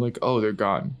thing like, oh, they're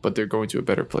gone, but they're going to a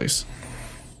better place.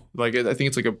 Like I think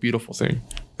it's like a beautiful thing.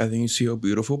 I think you see a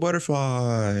beautiful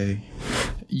butterfly.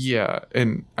 Yeah,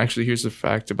 and actually here's a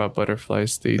fact about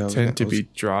butterflies. They tend to be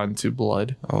drawn to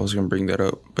blood. I was going to bring that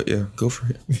up, but yeah, go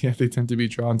for it. Yeah, they tend to be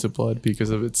drawn to blood because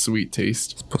of its sweet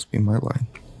taste. It's supposed to be my line.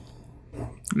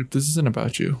 This isn't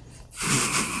about you.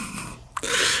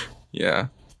 Yeah,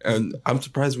 and I'm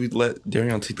surprised we let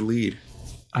Darion take the lead.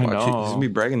 I know. He's going to be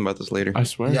bragging about this later. I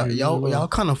swear. Yeah, y'all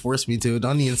kind of forced me to.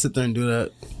 Don't even sit there and do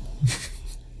that.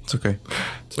 It's okay.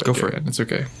 Go for it. It's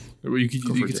okay. You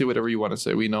can say whatever you want to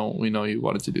say. We know you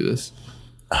wanted to do this.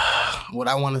 What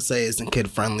I want to say isn't kid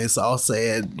friendly, so I'll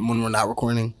say it when we're not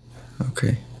recording.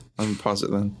 Okay. Let me pause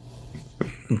it then.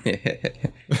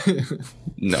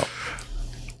 No.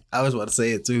 I was about to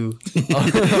say it too.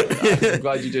 I'm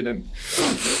glad you didn't.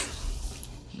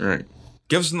 All right.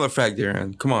 Give us another fact,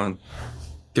 Darren. Come on.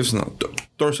 Give us another.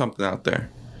 Throw something out there.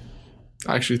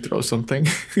 Actually throw something.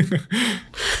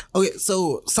 Okay,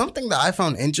 so something that I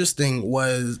found interesting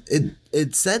was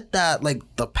it said that like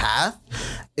the path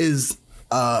is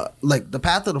like the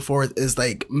path of the forest is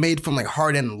like made from like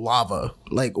hardened lava,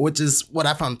 like, which is what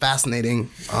I found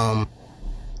fascinating. I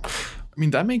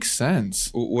mean, that makes sense.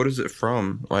 What is it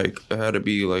from? Like it had to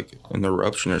be like an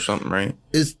eruption or something, right?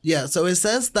 So it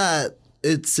says that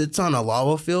it sits on a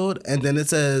lava field, and then it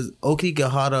says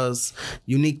Aokigahara's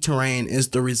unique terrain is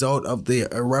the result of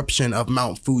the eruption of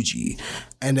Mount Fuji.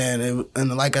 And then,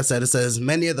 like I said, it says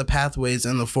many of the pathways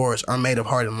in the forest are made of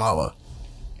hardened lava.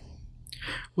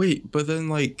 Wait, but then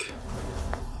like,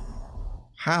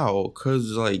 how?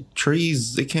 Because like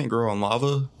trees, they can't grow on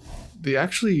lava. They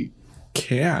actually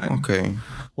can. Okay.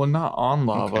 Well, not on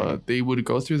lava. Okay. They would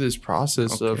go through this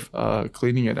process of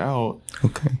cleaning it out.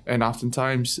 Okay. And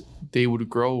oftentimes they would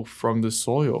grow from the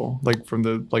soil, like from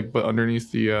the but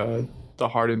underneath the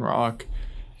hardened rock,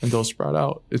 and they'll sprout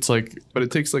out. It's like, but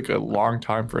it takes like a long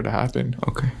time for it to happen.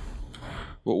 Okay.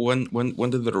 Well, when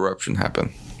did the eruption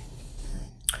happen?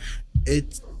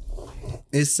 It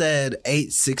said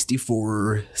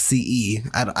 864 CE.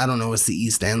 I don't know what CE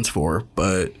stands for,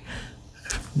 but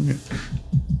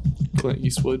Clint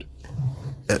Eastwood.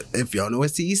 If y'all know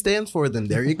what CE stands for, then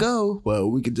there you go.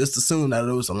 Well, we could just assume that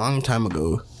it was a long time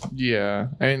ago. Yeah,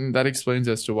 and that explains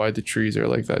as to why the trees are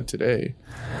like that today.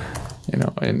 You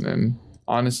know, and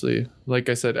honestly, like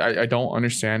I said, I don't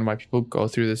understand why people go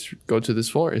to this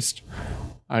forest.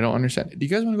 I don't understand. Do you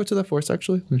guys want to go to that forest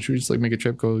actually? Should we just like make a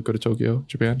trip, go to Tokyo,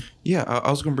 Japan? Yeah,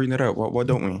 I was gonna bring that up. Why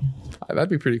don't we? That'd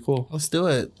be pretty cool. Let's do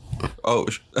it. Oh,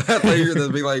 I thought you were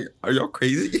gonna be like, are y'all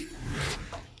crazy?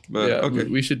 But yeah, okay.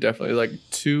 We should definitely, like,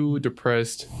 2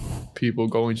 depressed people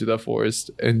going to the forest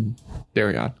and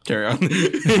Darion.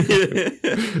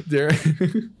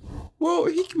 Well,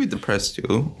 he can be depressed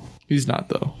too. He's not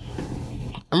though.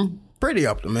 I'm pretty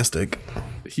optimistic.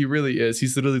 He really is.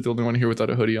 He's literally the only one here without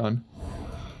a hoodie on.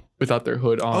 Without their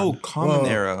hood on. Oh, Common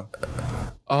Era.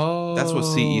 Oh. That's what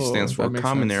CE stands for.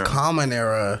 Common Era. Common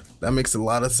Era. That makes a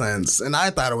lot of sense. And I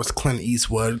thought it was Clint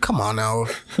Eastwood. Come on now.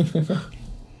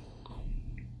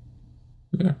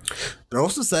 Yeah. It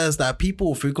also says that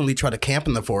people frequently try to camp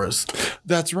in the forest.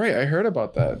 That's right. I heard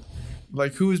about that.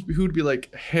 Like, who'd be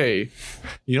like, hey,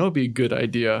 you know, it'd be a good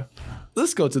idea.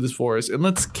 let's go to this forest and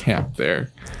let's camp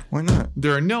there. Why not?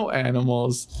 There are no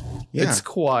animals. Yeah. It's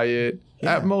quiet.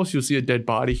 Yeah. At most, you'll see a dead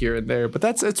body here and there, but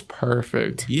it's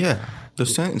perfect. Yeah. The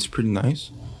scent is pretty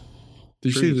nice.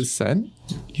 Did you see the scent?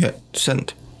 Yeah.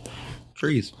 Scent.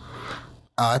 Trees.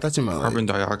 I thought you meant like, Carbon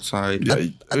dioxide. Yeah.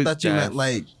 I thought you death. meant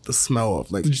like the smell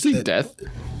of like. Did you say death?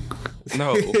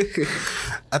 No.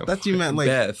 I thought you meant like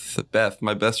Beth.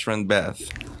 My best friend Beth.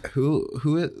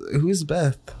 who's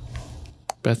Beth?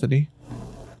 Bethany?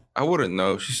 I wouldn't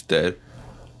know. She's dead.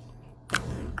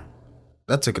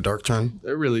 That took a dark turn.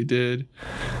 It really did.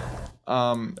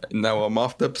 Now I'm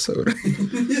off the episode.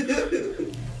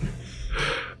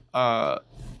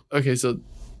 Okay, so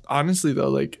honestly though,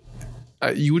 like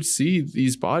you would see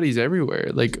these bodies everywhere.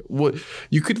 Like what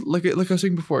you could like I was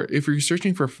saying before, if you're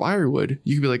searching for firewood,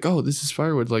 you could be like, oh, this is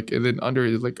firewood, like, and then under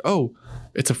it, like, oh,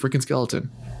 it's a freaking skeleton.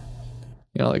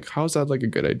 You know, like how's that like a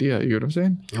good idea? You know what I'm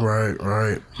saying?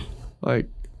 Right. Like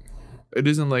it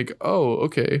isn't like, oh,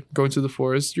 okay, go into the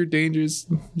forest, you're dangerous.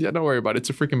 Yeah, don't worry about it. It's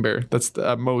a freaking bear. That's the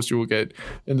at most you will get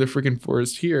in the freaking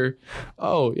forest here.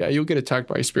 Oh, yeah, you'll get attacked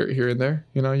by a spirit here and there.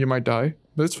 You know, you might die,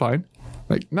 but it's fine.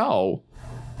 Like, no.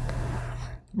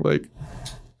 Like,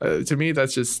 to me,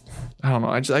 that's just, I don't know.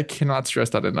 I cannot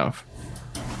stress that enough.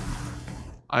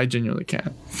 I genuinely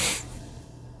can't.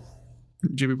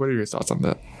 Jimmy, what are your thoughts on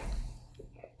that?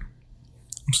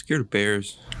 I'm scared of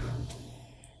bears.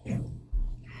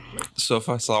 So if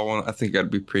I saw one, I think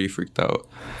I'd be pretty freaked out.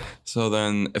 So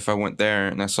then if I went there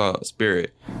and I saw a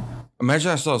spirit, imagine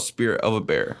I saw a spirit of a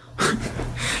bear.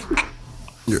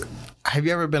 Have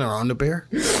you ever been around a bear?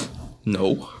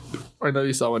 No. I know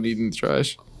you saw one eating the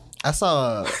trash. I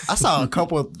saw a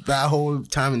couple that whole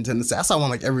time in Tennessee. I saw one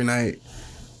like every night.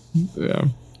 Yeah,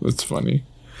 that's funny.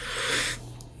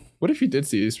 What if you did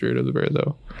see the spirit of the bear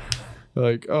though?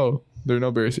 Like, oh, there are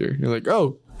no bears here. You're like,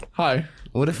 oh, hi.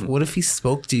 What if he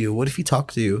spoke to you? What if he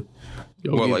talked to you?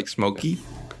 Yogi. What, like Smokey?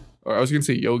 Or I was gonna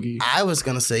say Yogi. I was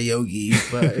gonna say Yogi,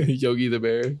 but Yogi the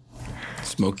bear.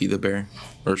 Smokey the bear.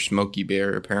 Or Smokey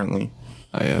Bear, apparently.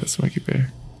 Oh yeah, the Smokey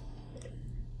Bear.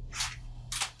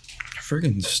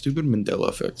 Friggin' stupid Mandela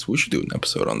effects. We should do an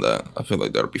episode on that. I feel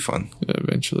like that'll be fun. Yeah,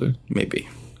 eventually. Maybe.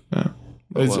 Yeah.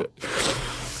 Oh, well.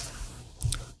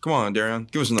 Come on, Darian.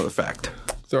 Give us another fact.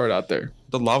 Throw it out there.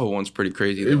 The lava one's pretty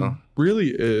crazy, It though. really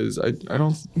is. I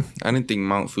don't. I didn't think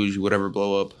Mount Fuji would ever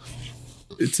blow up.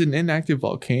 It's an inactive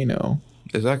volcano.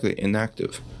 Exactly.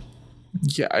 Inactive.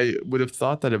 Yeah, I would have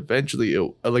thought that eventually,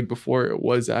 like before, it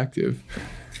was active.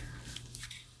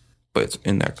 But it's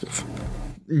inactive.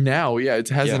 Now, yeah, it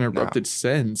hasn't Yeah, erupted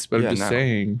since. But Yeah, I'm just now.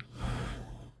 saying.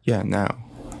 Yeah, now.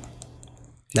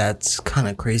 that's kind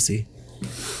of crazy.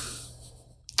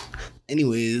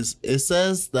 Anyways, it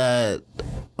says that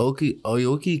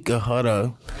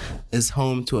Aokigahara is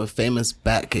home to a famous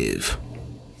bat cave.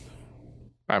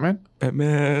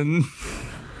 Batman.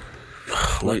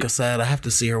 Like I said, I have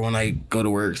to see her when I go to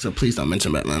work, so please don't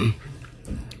mention Batman.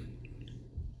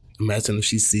 Imagine if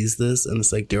she sees this and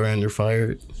it's like, Darian, you're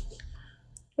fired.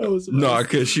 No,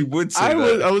 because she would say I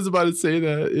that. was about to say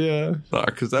that. Yeah. No,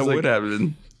 because that It's would like-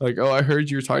 happen. Like, oh, I heard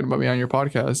you were talking about me on your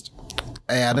podcast.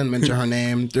 Hey, I didn't mention her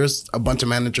name. There's a bunch of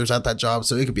managers at that job,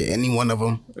 so it could be any one of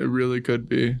them. It really could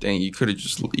be. Dang, you shouldn't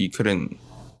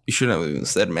have even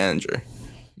said manager.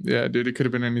 Yeah, dude, it could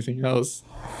have been anything else.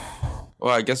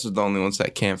 Well, I guess it's the only ones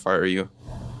that can't fire you.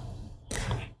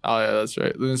 Oh, yeah, that's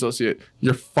right. The associate,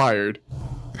 you're fired.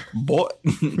 Boy.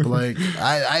 Like,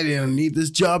 I didn't need this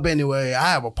job anyway.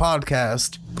 I have a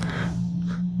podcast.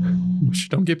 Which you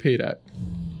don't get paid at.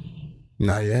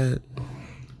 Not yet.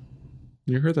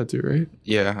 You heard that too, right?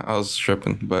 Yeah, I was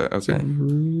tripping, but okay.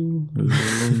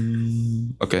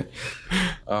 Okay.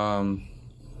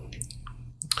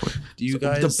 Do you The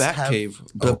guys Bat have, Cave.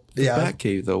 The yeah. Bat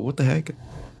Cave, though. What the heck?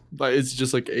 Like, it's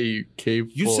just like a cave.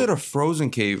 You full- said a frozen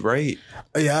cave, right?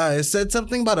 Yeah, it said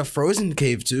something about a frozen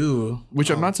cave too. Which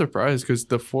I'm not surprised because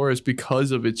the forest,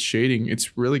 because of its shading,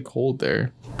 it's really cold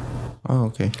there. Oh,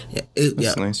 okay. Yeah,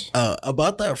 That's nice.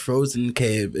 About that frozen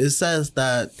cave, it says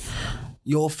that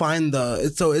you'll find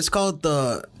it's called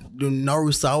the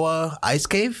Narusawa Ice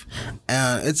Cave,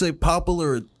 and it's a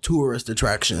popular tourist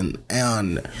attraction.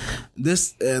 And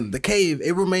the cave,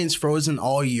 it remains frozen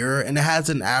all year, and it has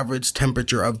an average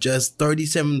temperature of just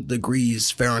 37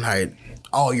 degrees Fahrenheit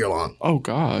all year long. Oh,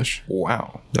 gosh.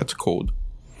 Wow, that's cold.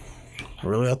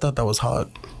 Really, I thought that was hot.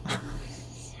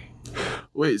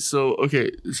 Wait, so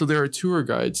there are tour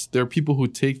guides. There are people who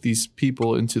take these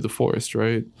people into the forest,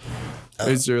 right?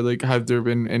 Is there have there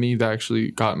been any that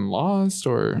actually gotten lost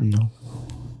or No.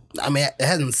 I mean, it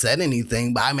hasn't said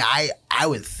anything, but I mean, I I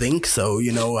would think so.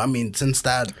 You know, I mean, since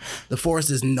that the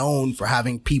forest is known for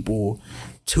having people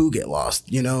to get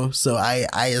lost. You know, so I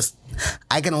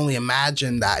can only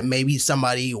imagine that maybe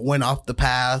somebody went off the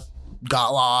path,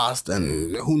 got lost,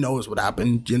 and who knows what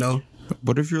happened. You know.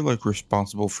 What if you're like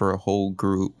responsible for a whole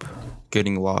group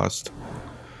getting lost?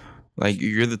 Like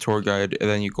you're the tour guide, and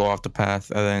then you go off the path,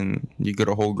 and then you get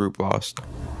a whole group lost.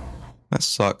 That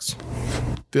sucks.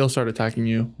 They'll start attacking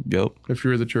you. Yep. If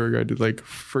you're the tour guide, like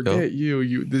forget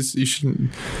you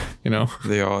shouldn't. You know.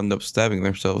 They all end up stabbing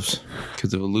themselves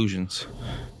because of illusions.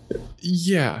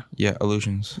 Yeah. Yeah,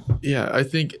 illusions. Yeah, I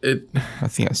think I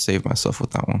saved myself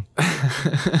with that one.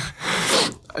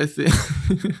 I think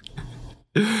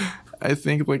I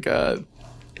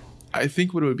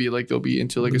think what it would be like, they'll be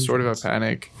into like a sort of a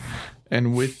panic,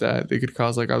 and with that they could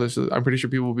cause like others. I'm pretty sure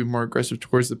people will be more aggressive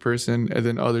towards the person, and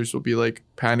then others will be like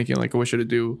panicking, like, what should I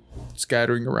do,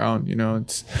 scattering around. You know,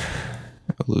 it's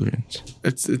illusions.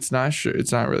 It's not sure.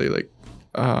 It's not really like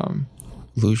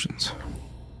illusions.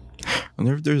 I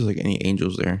wonder if there's like any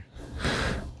angels there.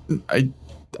 I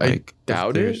Like,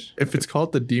 doubt it. If it's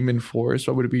called the Demon Forest,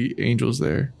 why would it be angels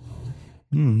there?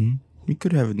 You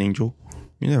could have an angel.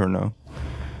 You never know.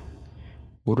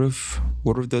 What if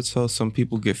that's how some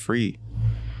people get free?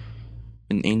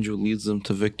 An angel leads them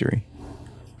to victory.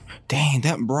 Dang,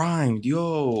 that rhymed,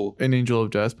 yo. An angel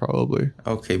of death, probably.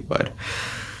 Okay, bud.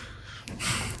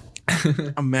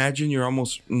 Imagine you're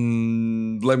almost.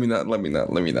 Let me not.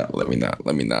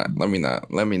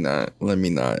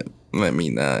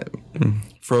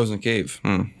 Frozen cave.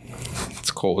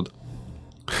 It's cold.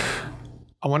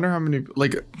 I wonder how many,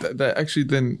 like, that actually,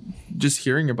 then just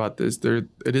hearing about this,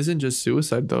 it isn't just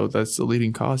suicide though that's the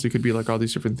leading cause. It could be like all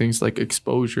these different things, like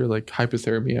exposure, like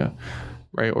hypothermia,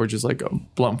 right? Or just like a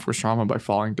blunt force trauma by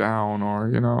falling down, or,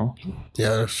 you know.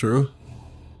 Yeah, that's true.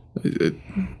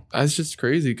 That's just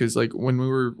crazy, because like when we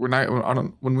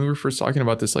were first talking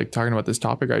about this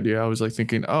topic idea, I was like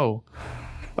thinking, oh,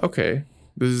 okay,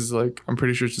 this is like, I'm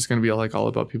pretty sure it's just going to be like all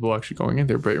about people actually going in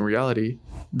there, but in reality,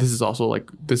 this is also like,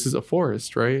 this is a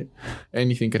forest, right?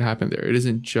 Anything can happen there. It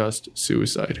isn't just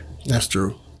suicide. That's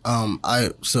true.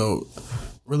 So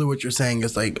really what you're saying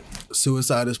is like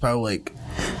suicide is probably like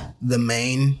the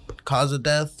main cause of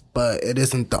death, but it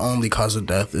isn't the only cause of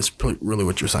death, is really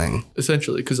what you're saying.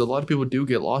 Essentially, because a lot of people do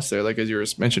get lost there. Like, as you were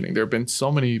mentioning, there have been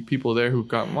so many people there who've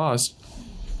gotten lost.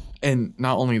 And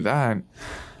not only that,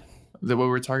 what we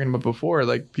were talking about before,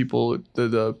 like people,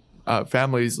 the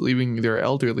families leaving their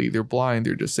elderly, they're blind,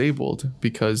 they're disabled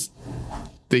because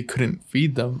they couldn't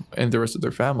feed them and the rest of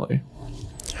their family.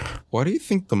 Why do you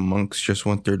think the monks just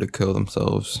went there to kill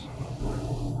themselves?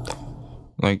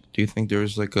 Like, do you think there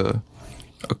was like a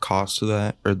cost to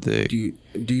that, or they?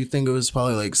 Do you think it was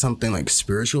probably like something like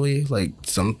spiritually, like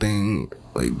something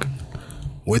like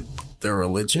with their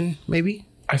religion, maybe?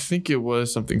 I think it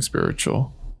was something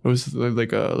spiritual. It was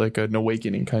like an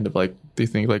awakening, kind of like they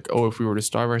think like, oh, if we were to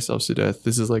starve ourselves to death,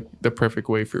 this is like the perfect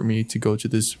way for me to go to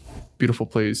this beautiful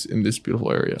place in this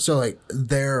beautiful area. So like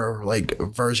their like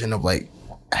version of like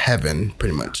heaven,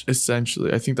 pretty much.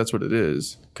 Essentially, I think that's what it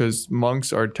is, because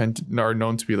monks are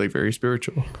known to be like very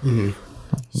spiritual. Mm-hmm.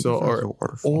 So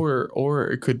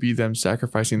or it could be them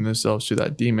sacrificing themselves to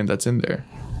that demon that's in there.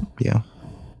 Yeah.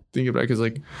 Think about it, because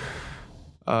like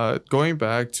going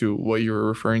back to what you were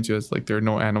referring to as like there are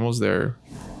no animals there.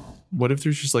 What if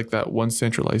there's just like that one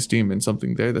centralized demon,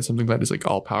 something there, that's something that is like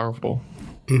all powerful?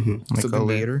 Mm-hmm. Like a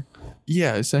leader?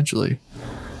 Yeah, essentially.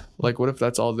 Like, what if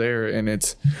that's all there and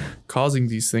it's causing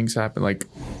these things happen? Like,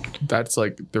 that's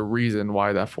like the reason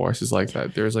why that forest is like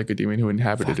that. There's like a demon who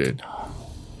inhabited it.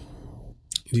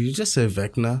 Did you just say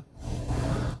Vecna?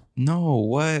 No,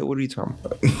 what? What are you talking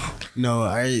about? No,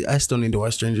 I still need to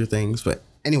watch Stranger Things, but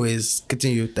anyways,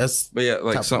 continue. But yeah,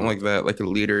 like something like that, like a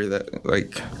leader that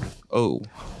like, oh,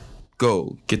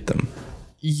 go get them.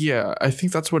 Yeah, I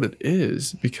think that's what it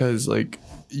is, because like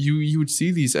you would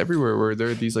see these everywhere, where there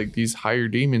are these higher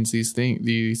demons, these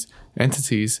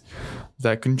entities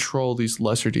that control these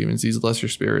lesser demons, these lesser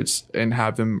spirits, and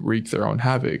have them wreak their own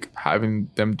havoc, having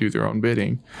them do their own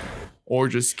bidding, or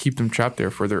just keep them trapped there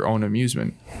for their own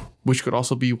amusement, which could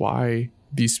also be why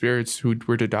these spirits who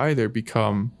were to die there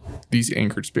become these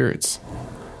anchored spirits.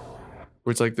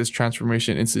 Where it's like this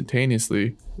transformation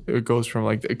instantaneously. It goes from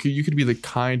like, you could be the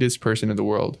kindest person in the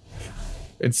world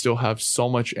and still have so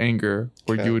much anger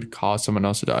where you would cause someone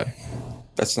else to die.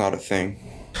 That's not a thing.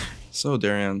 So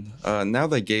Darian, now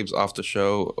that Gabe's off the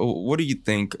show, what do you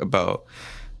think about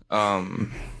the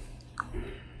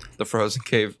frozen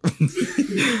cave?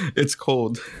 It's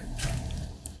cold.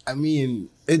 I mean,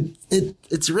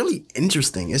 it's really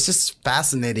interesting. It's just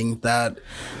fascinating that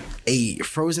a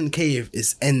frozen cave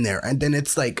is in there, and then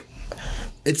it's like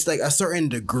a certain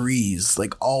degrees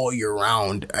like all year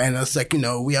round, and it's like, you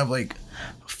know, we have like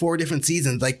 4 different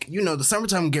seasons. Like, you know, the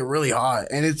summertime will get really hot,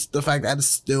 and it's the fact that it's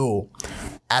still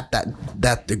at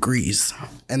that degrees,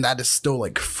 and that is still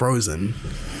like frozen.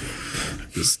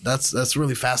 That's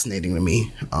really fascinating to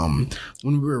me. When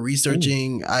we were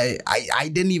researching, I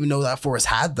didn't even know that forest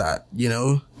had that. You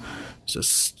know, it's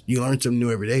just you learn something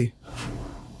new every day.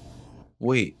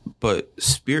 Wait, but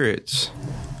spirits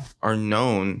are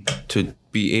known to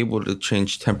be able to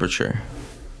change temperature.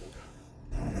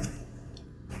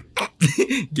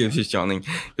 Gibbs is yawning.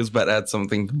 He was about to add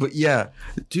something, but yeah,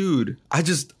 dude, I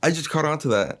just caught on to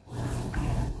that.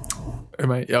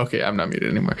 Am I okay? I'm not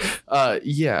muted anymore.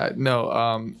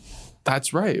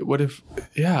 That's right. What if?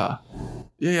 Yeah.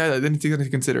 I didn't take that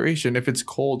into consideration. If it's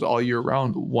cold all year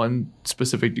round, one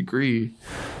specific degree.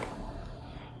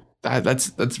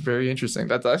 That's very interesting.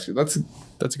 That's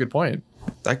a good point.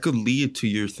 That could lead to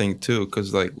your thing too,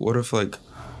 because like, what if like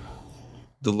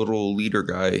the little leader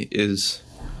guy is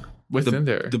within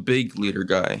there? The big leader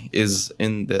guy is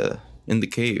in the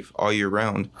cave all year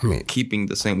round, keeping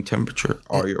the same temperature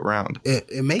all year round.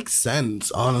 It makes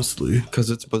sense, honestly, because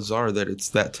it's bizarre that it's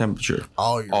that temperature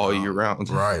all year round.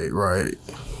 Right.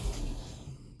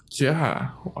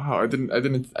 Yeah. Wow. I didn't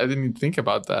even think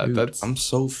about that. Dude, I'm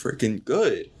so freaking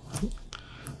good.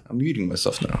 I'm muting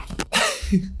myself now.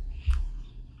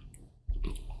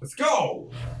 Let's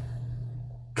go.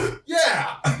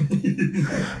 Yeah.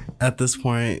 At this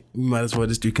point, we might as well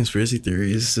just do conspiracy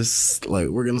theories. Just like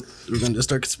we're gonna just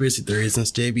start conspiracy theories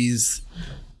since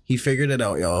he figured it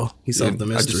out, y'all. He solved the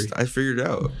mystery. I figured it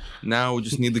out. Now we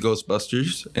just need the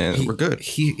Ghostbusters, and we're good.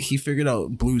 He figured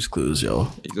out Blue's Clues,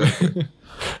 y'all. Exactly.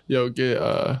 Yo, get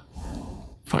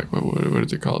what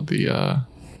is it called? The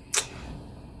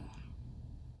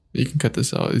you can cut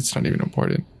this out. It's not even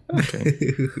important. Okay.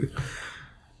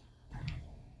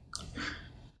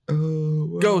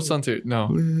 Ghost Hunter. No.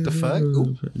 The fuck?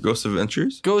 Ooh. Ghost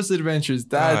Adventures? Ghost Adventures.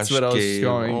 That's what I was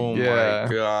going. Oh my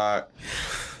god.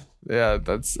 Yeah,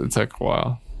 it took a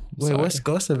while. Wait, what's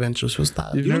Ghost Adventures? What's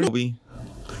that?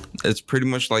 It's pretty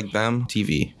much like them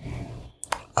TV.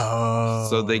 Oh.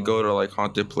 So they go to like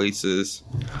haunted places.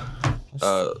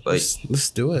 Let's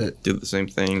do it. Do the same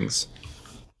things.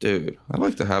 Dude, I'd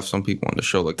like to have some people on the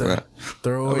show like that.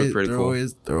 They're always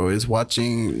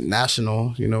watching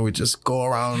National. You know, we just go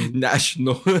around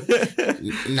National.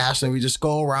 We just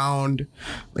go around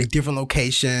like different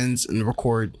locations and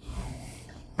record.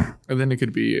 And then it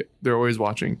could be they're always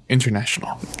watching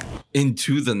International.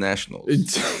 Into the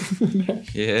Nationals.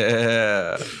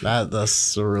 Yeah.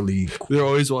 That's really cool. They're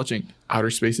always watching Outer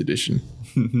Space Edition.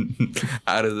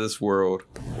 Out of This World.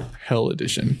 Hell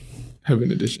Edition.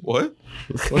 Heaven Edition. What?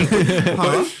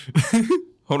 Huh?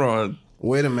 Hold on.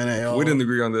 Wait a minute, y'all. We didn't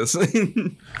agree on this.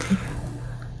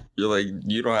 You're like,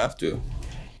 you don't have to.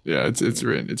 Yeah, it's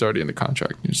written. It's already in the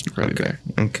contract. You just write it there.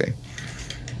 Okay,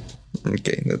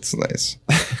 that's nice.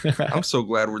 I'm so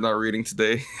glad we're not reading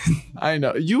today. I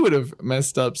know. You would have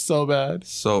messed up so bad.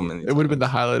 So many. It would have been the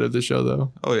highlight of the show,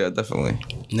 though. Oh, yeah, definitely.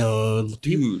 No,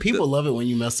 dude. People love it when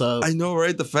you mess up. I know,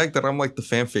 right? The fact that I'm like the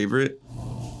fan favorite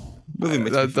really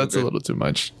makes me feel that's good. a little too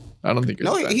much. I don't think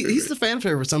you're he's the fan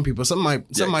favorite for some people. Some of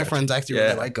my friends actually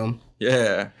really like him.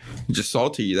 Yeah. Just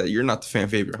salty that you're not the fan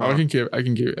favorite, huh? I can give.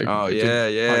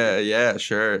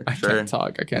 Sure. I can't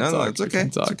talk. No, it's okay.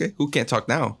 It's okay. Who can't talk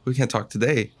now? Who can't talk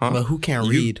today? Huh? But who can't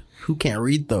read? Who can't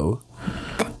read though?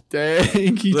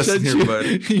 Dang, he shut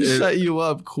you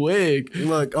up quick.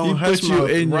 Look, he put you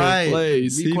in your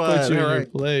place. He put you in your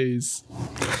place.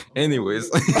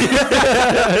 Anyways.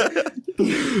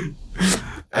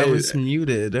 I was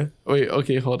muted. Wait,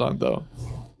 okay, hold on though.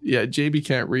 Yeah, JB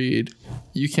can't read.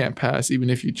 You can't pass even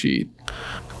if you cheat.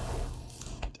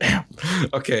 Damn.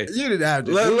 Okay. You didn't have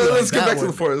to. Let's get back to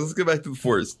the forest. Let's get back to the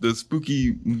forest. The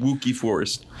spooky, wookie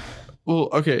forest. Well,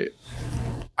 okay.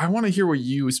 I want to hear what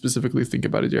you specifically think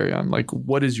about it, Darian. Like,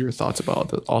 what is your thoughts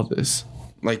about all this?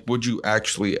 Like, would you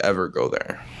actually ever go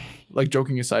there? Like,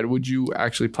 joking aside, would you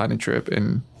actually plan a trip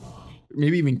and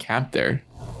maybe even camp there?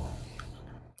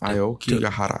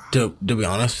 Aokigahara. To be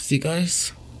honest with you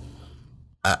guys,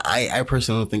 I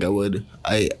personally don't think I would.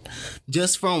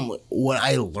 Just from what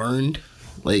I learned,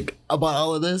 like about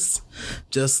all of this,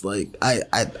 just like I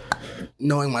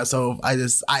knowing myself, I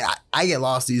get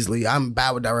lost easily. I'm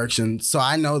bad with directions, so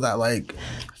I know that like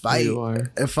if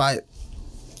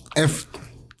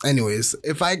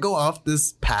I go off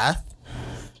this path,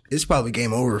 it's probably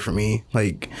game over for me.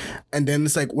 Like, and then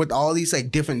it's like with all these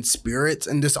like different spirits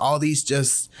and just all these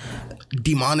just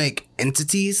demonic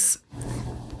entities,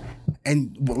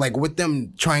 and like with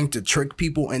them trying to trick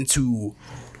people into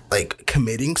like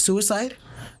committing suicide.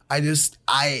 I just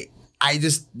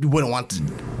wouldn't want to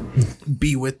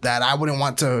be with that. I wouldn't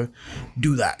want to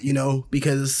do that, you know,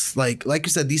 because like you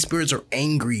said, these spirits are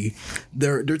angry.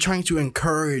 They're trying to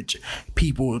encourage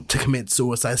people to commit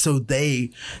suicide so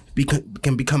they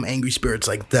can become angry spirits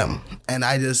like them. And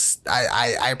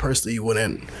I personally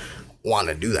wouldn't want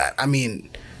to do that. I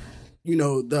mean, you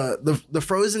know, the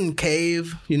frozen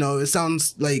cave, you know, it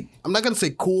sounds like, I'm not gonna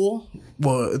say cool.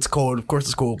 Well, it's cold, of course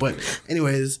it's cool, but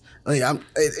anyways, like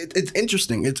it's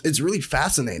interesting. It's really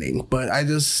fascinating, but I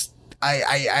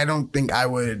don't think I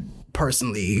would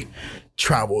personally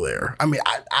travel there. I mean,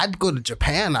 I'd go to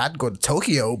Japan, I'd go to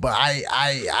Tokyo, but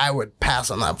I would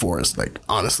pass on that forest, like,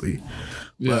 honestly.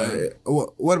 Yeah.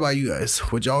 But what about you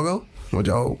guys? Would y'all go?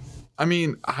 I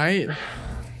mean, I'd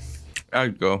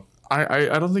go.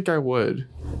 I don't think I would,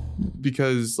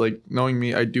 because like, knowing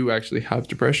me, I do actually have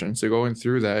depression. So going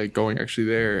through that, going actually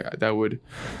there, that would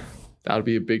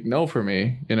be a big no for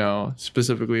me, you know,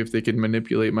 specifically if they could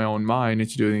manipulate my own mind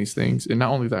into doing these things. And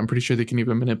not only that, I'm pretty sure they can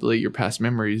even manipulate your past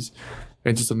memories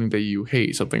into something that you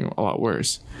hate, something a lot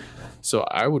worse. So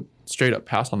I would straight up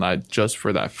pass on that just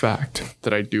for that fact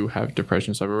that I do have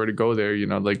depression. So if I were to go there, you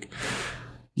know, like,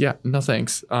 yeah, no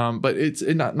thanks. But it's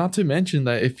not to mention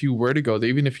that if you were to go there,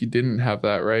 even if you didn't have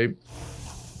that, right,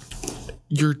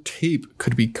 your tape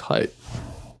could be cut.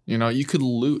 You know, you could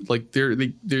loot, like they're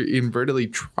inadvertently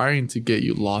trying to get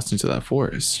you lost into that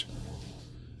forest.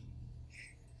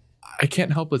 I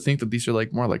can't help but think that these are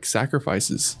like more like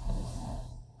sacrifices,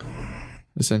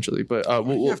 essentially. But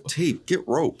you have tape, get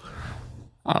rope.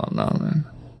 I don't know, man.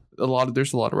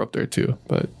 There's a lot of rope there too,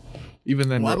 but even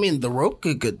then, well, I mean, the rope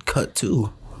could get cut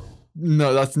too.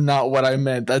 No, that's not what I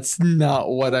meant. I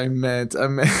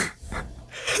meant.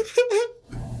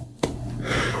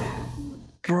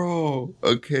 Bro,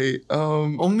 okay.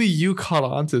 Only you caught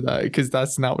on to that, because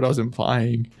that's not what I was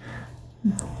implying.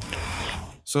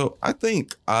 So I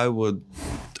think I would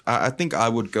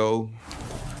go.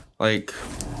 Like,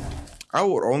 I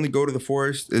would only go to the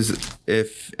forest is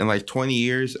if in like 20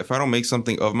 years, if I don't make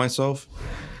something of myself,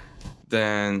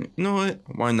 then you know what?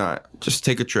 Why not? Just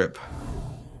take a trip.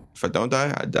 If I don't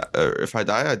die, I die. Or if I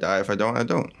die, I die. If I don't, I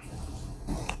don't.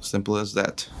 Simple as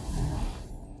that.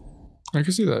 I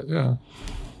can see that, yeah.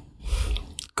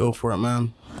 Go for it,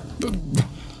 man.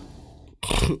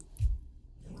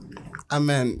 I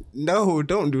mean, no,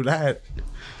 don't do that.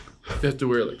 You have to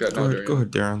wear it like that. Go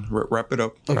ahead, Darren. Wrap it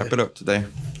up. Okay. Wrap it up today.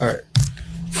 All right.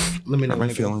 Let me know my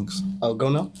feelings. I'll go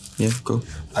now? Yeah, go.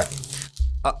 All right.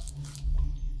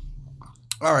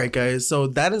 All right, guys. So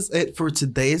that is it for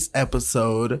today's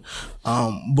episode.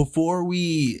 Before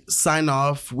we sign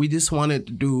off, we just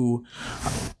wanted to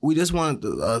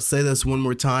say this one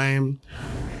more time.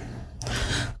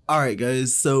 All right,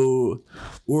 guys. So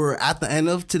we're at the end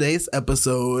of today's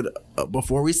episode.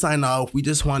 Before we sign off, we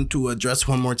just want to address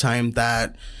one more time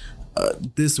that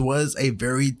this was a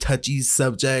very touchy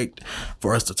subject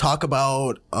for us to talk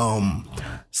about.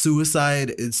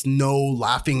 Suicide is no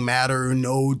laughing matter,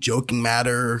 no joking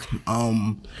matter.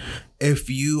 If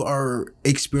you are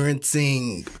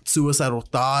experiencing suicidal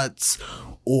thoughts,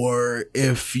 or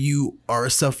if you are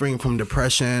suffering from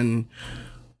depression,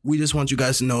 we just want you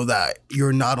guys to know that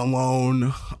you're not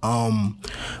alone.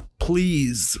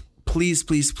 Please,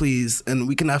 and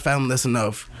we cannot fathom this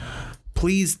enough,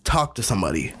 please talk to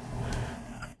somebody.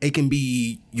 It can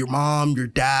be your mom, your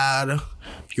dad,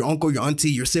 your uncle, your auntie,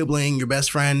 your sibling, your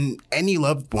best friend, any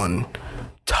loved one.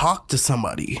 Talk to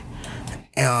somebody.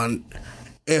 And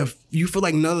if you feel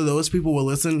like none of those people will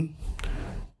listen,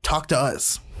 talk to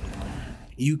us.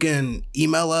 You can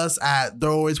email us at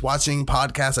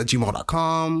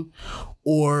therealwayswatchingpodcast@gmail.com,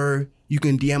 or you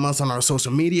can DM us on our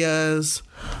social medias.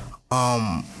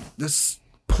 Just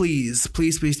please,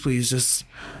 just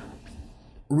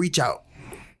reach out.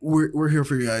 We're here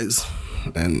for you guys,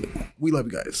 and we love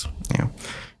you guys. Yeah.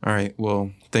 All right.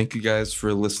 Well, thank you guys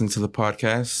for listening to the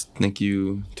podcast. Thank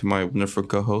you to my wonderful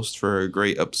co-host for a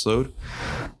great episode.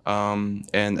 And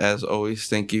as always,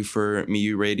 thank you for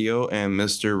MIU Radio and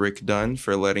Mr. Rick Dunn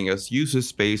for letting us use his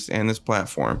space and his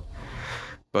platform.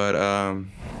 But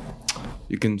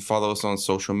you can follow us on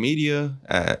social media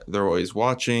at They're Always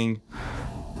Watching.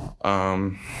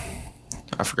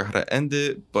 I forgot how to end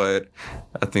it, but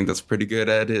I think that's pretty good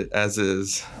at it as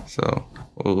is. So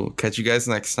we'll catch you guys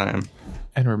next time.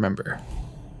 And remember,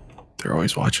 they're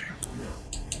always watching.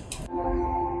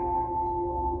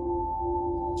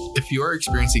 If you are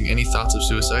experiencing any thoughts of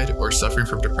suicide or suffering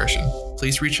from depression,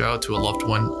 please reach out to a loved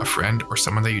one, a friend, or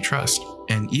someone that you trust.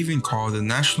 And even call the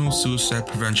National Suicide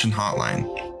Prevention Hotline,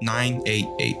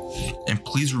 988. And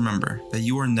please remember that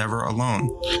you are never alone.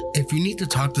 If you need to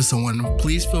talk to someone,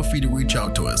 please feel free to reach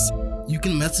out to us. You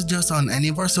can message us on any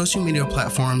of our social media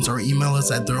platforms or email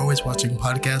us at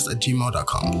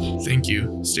therealwayswatchingpodcast@gmail.com. Thank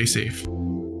you. Stay safe.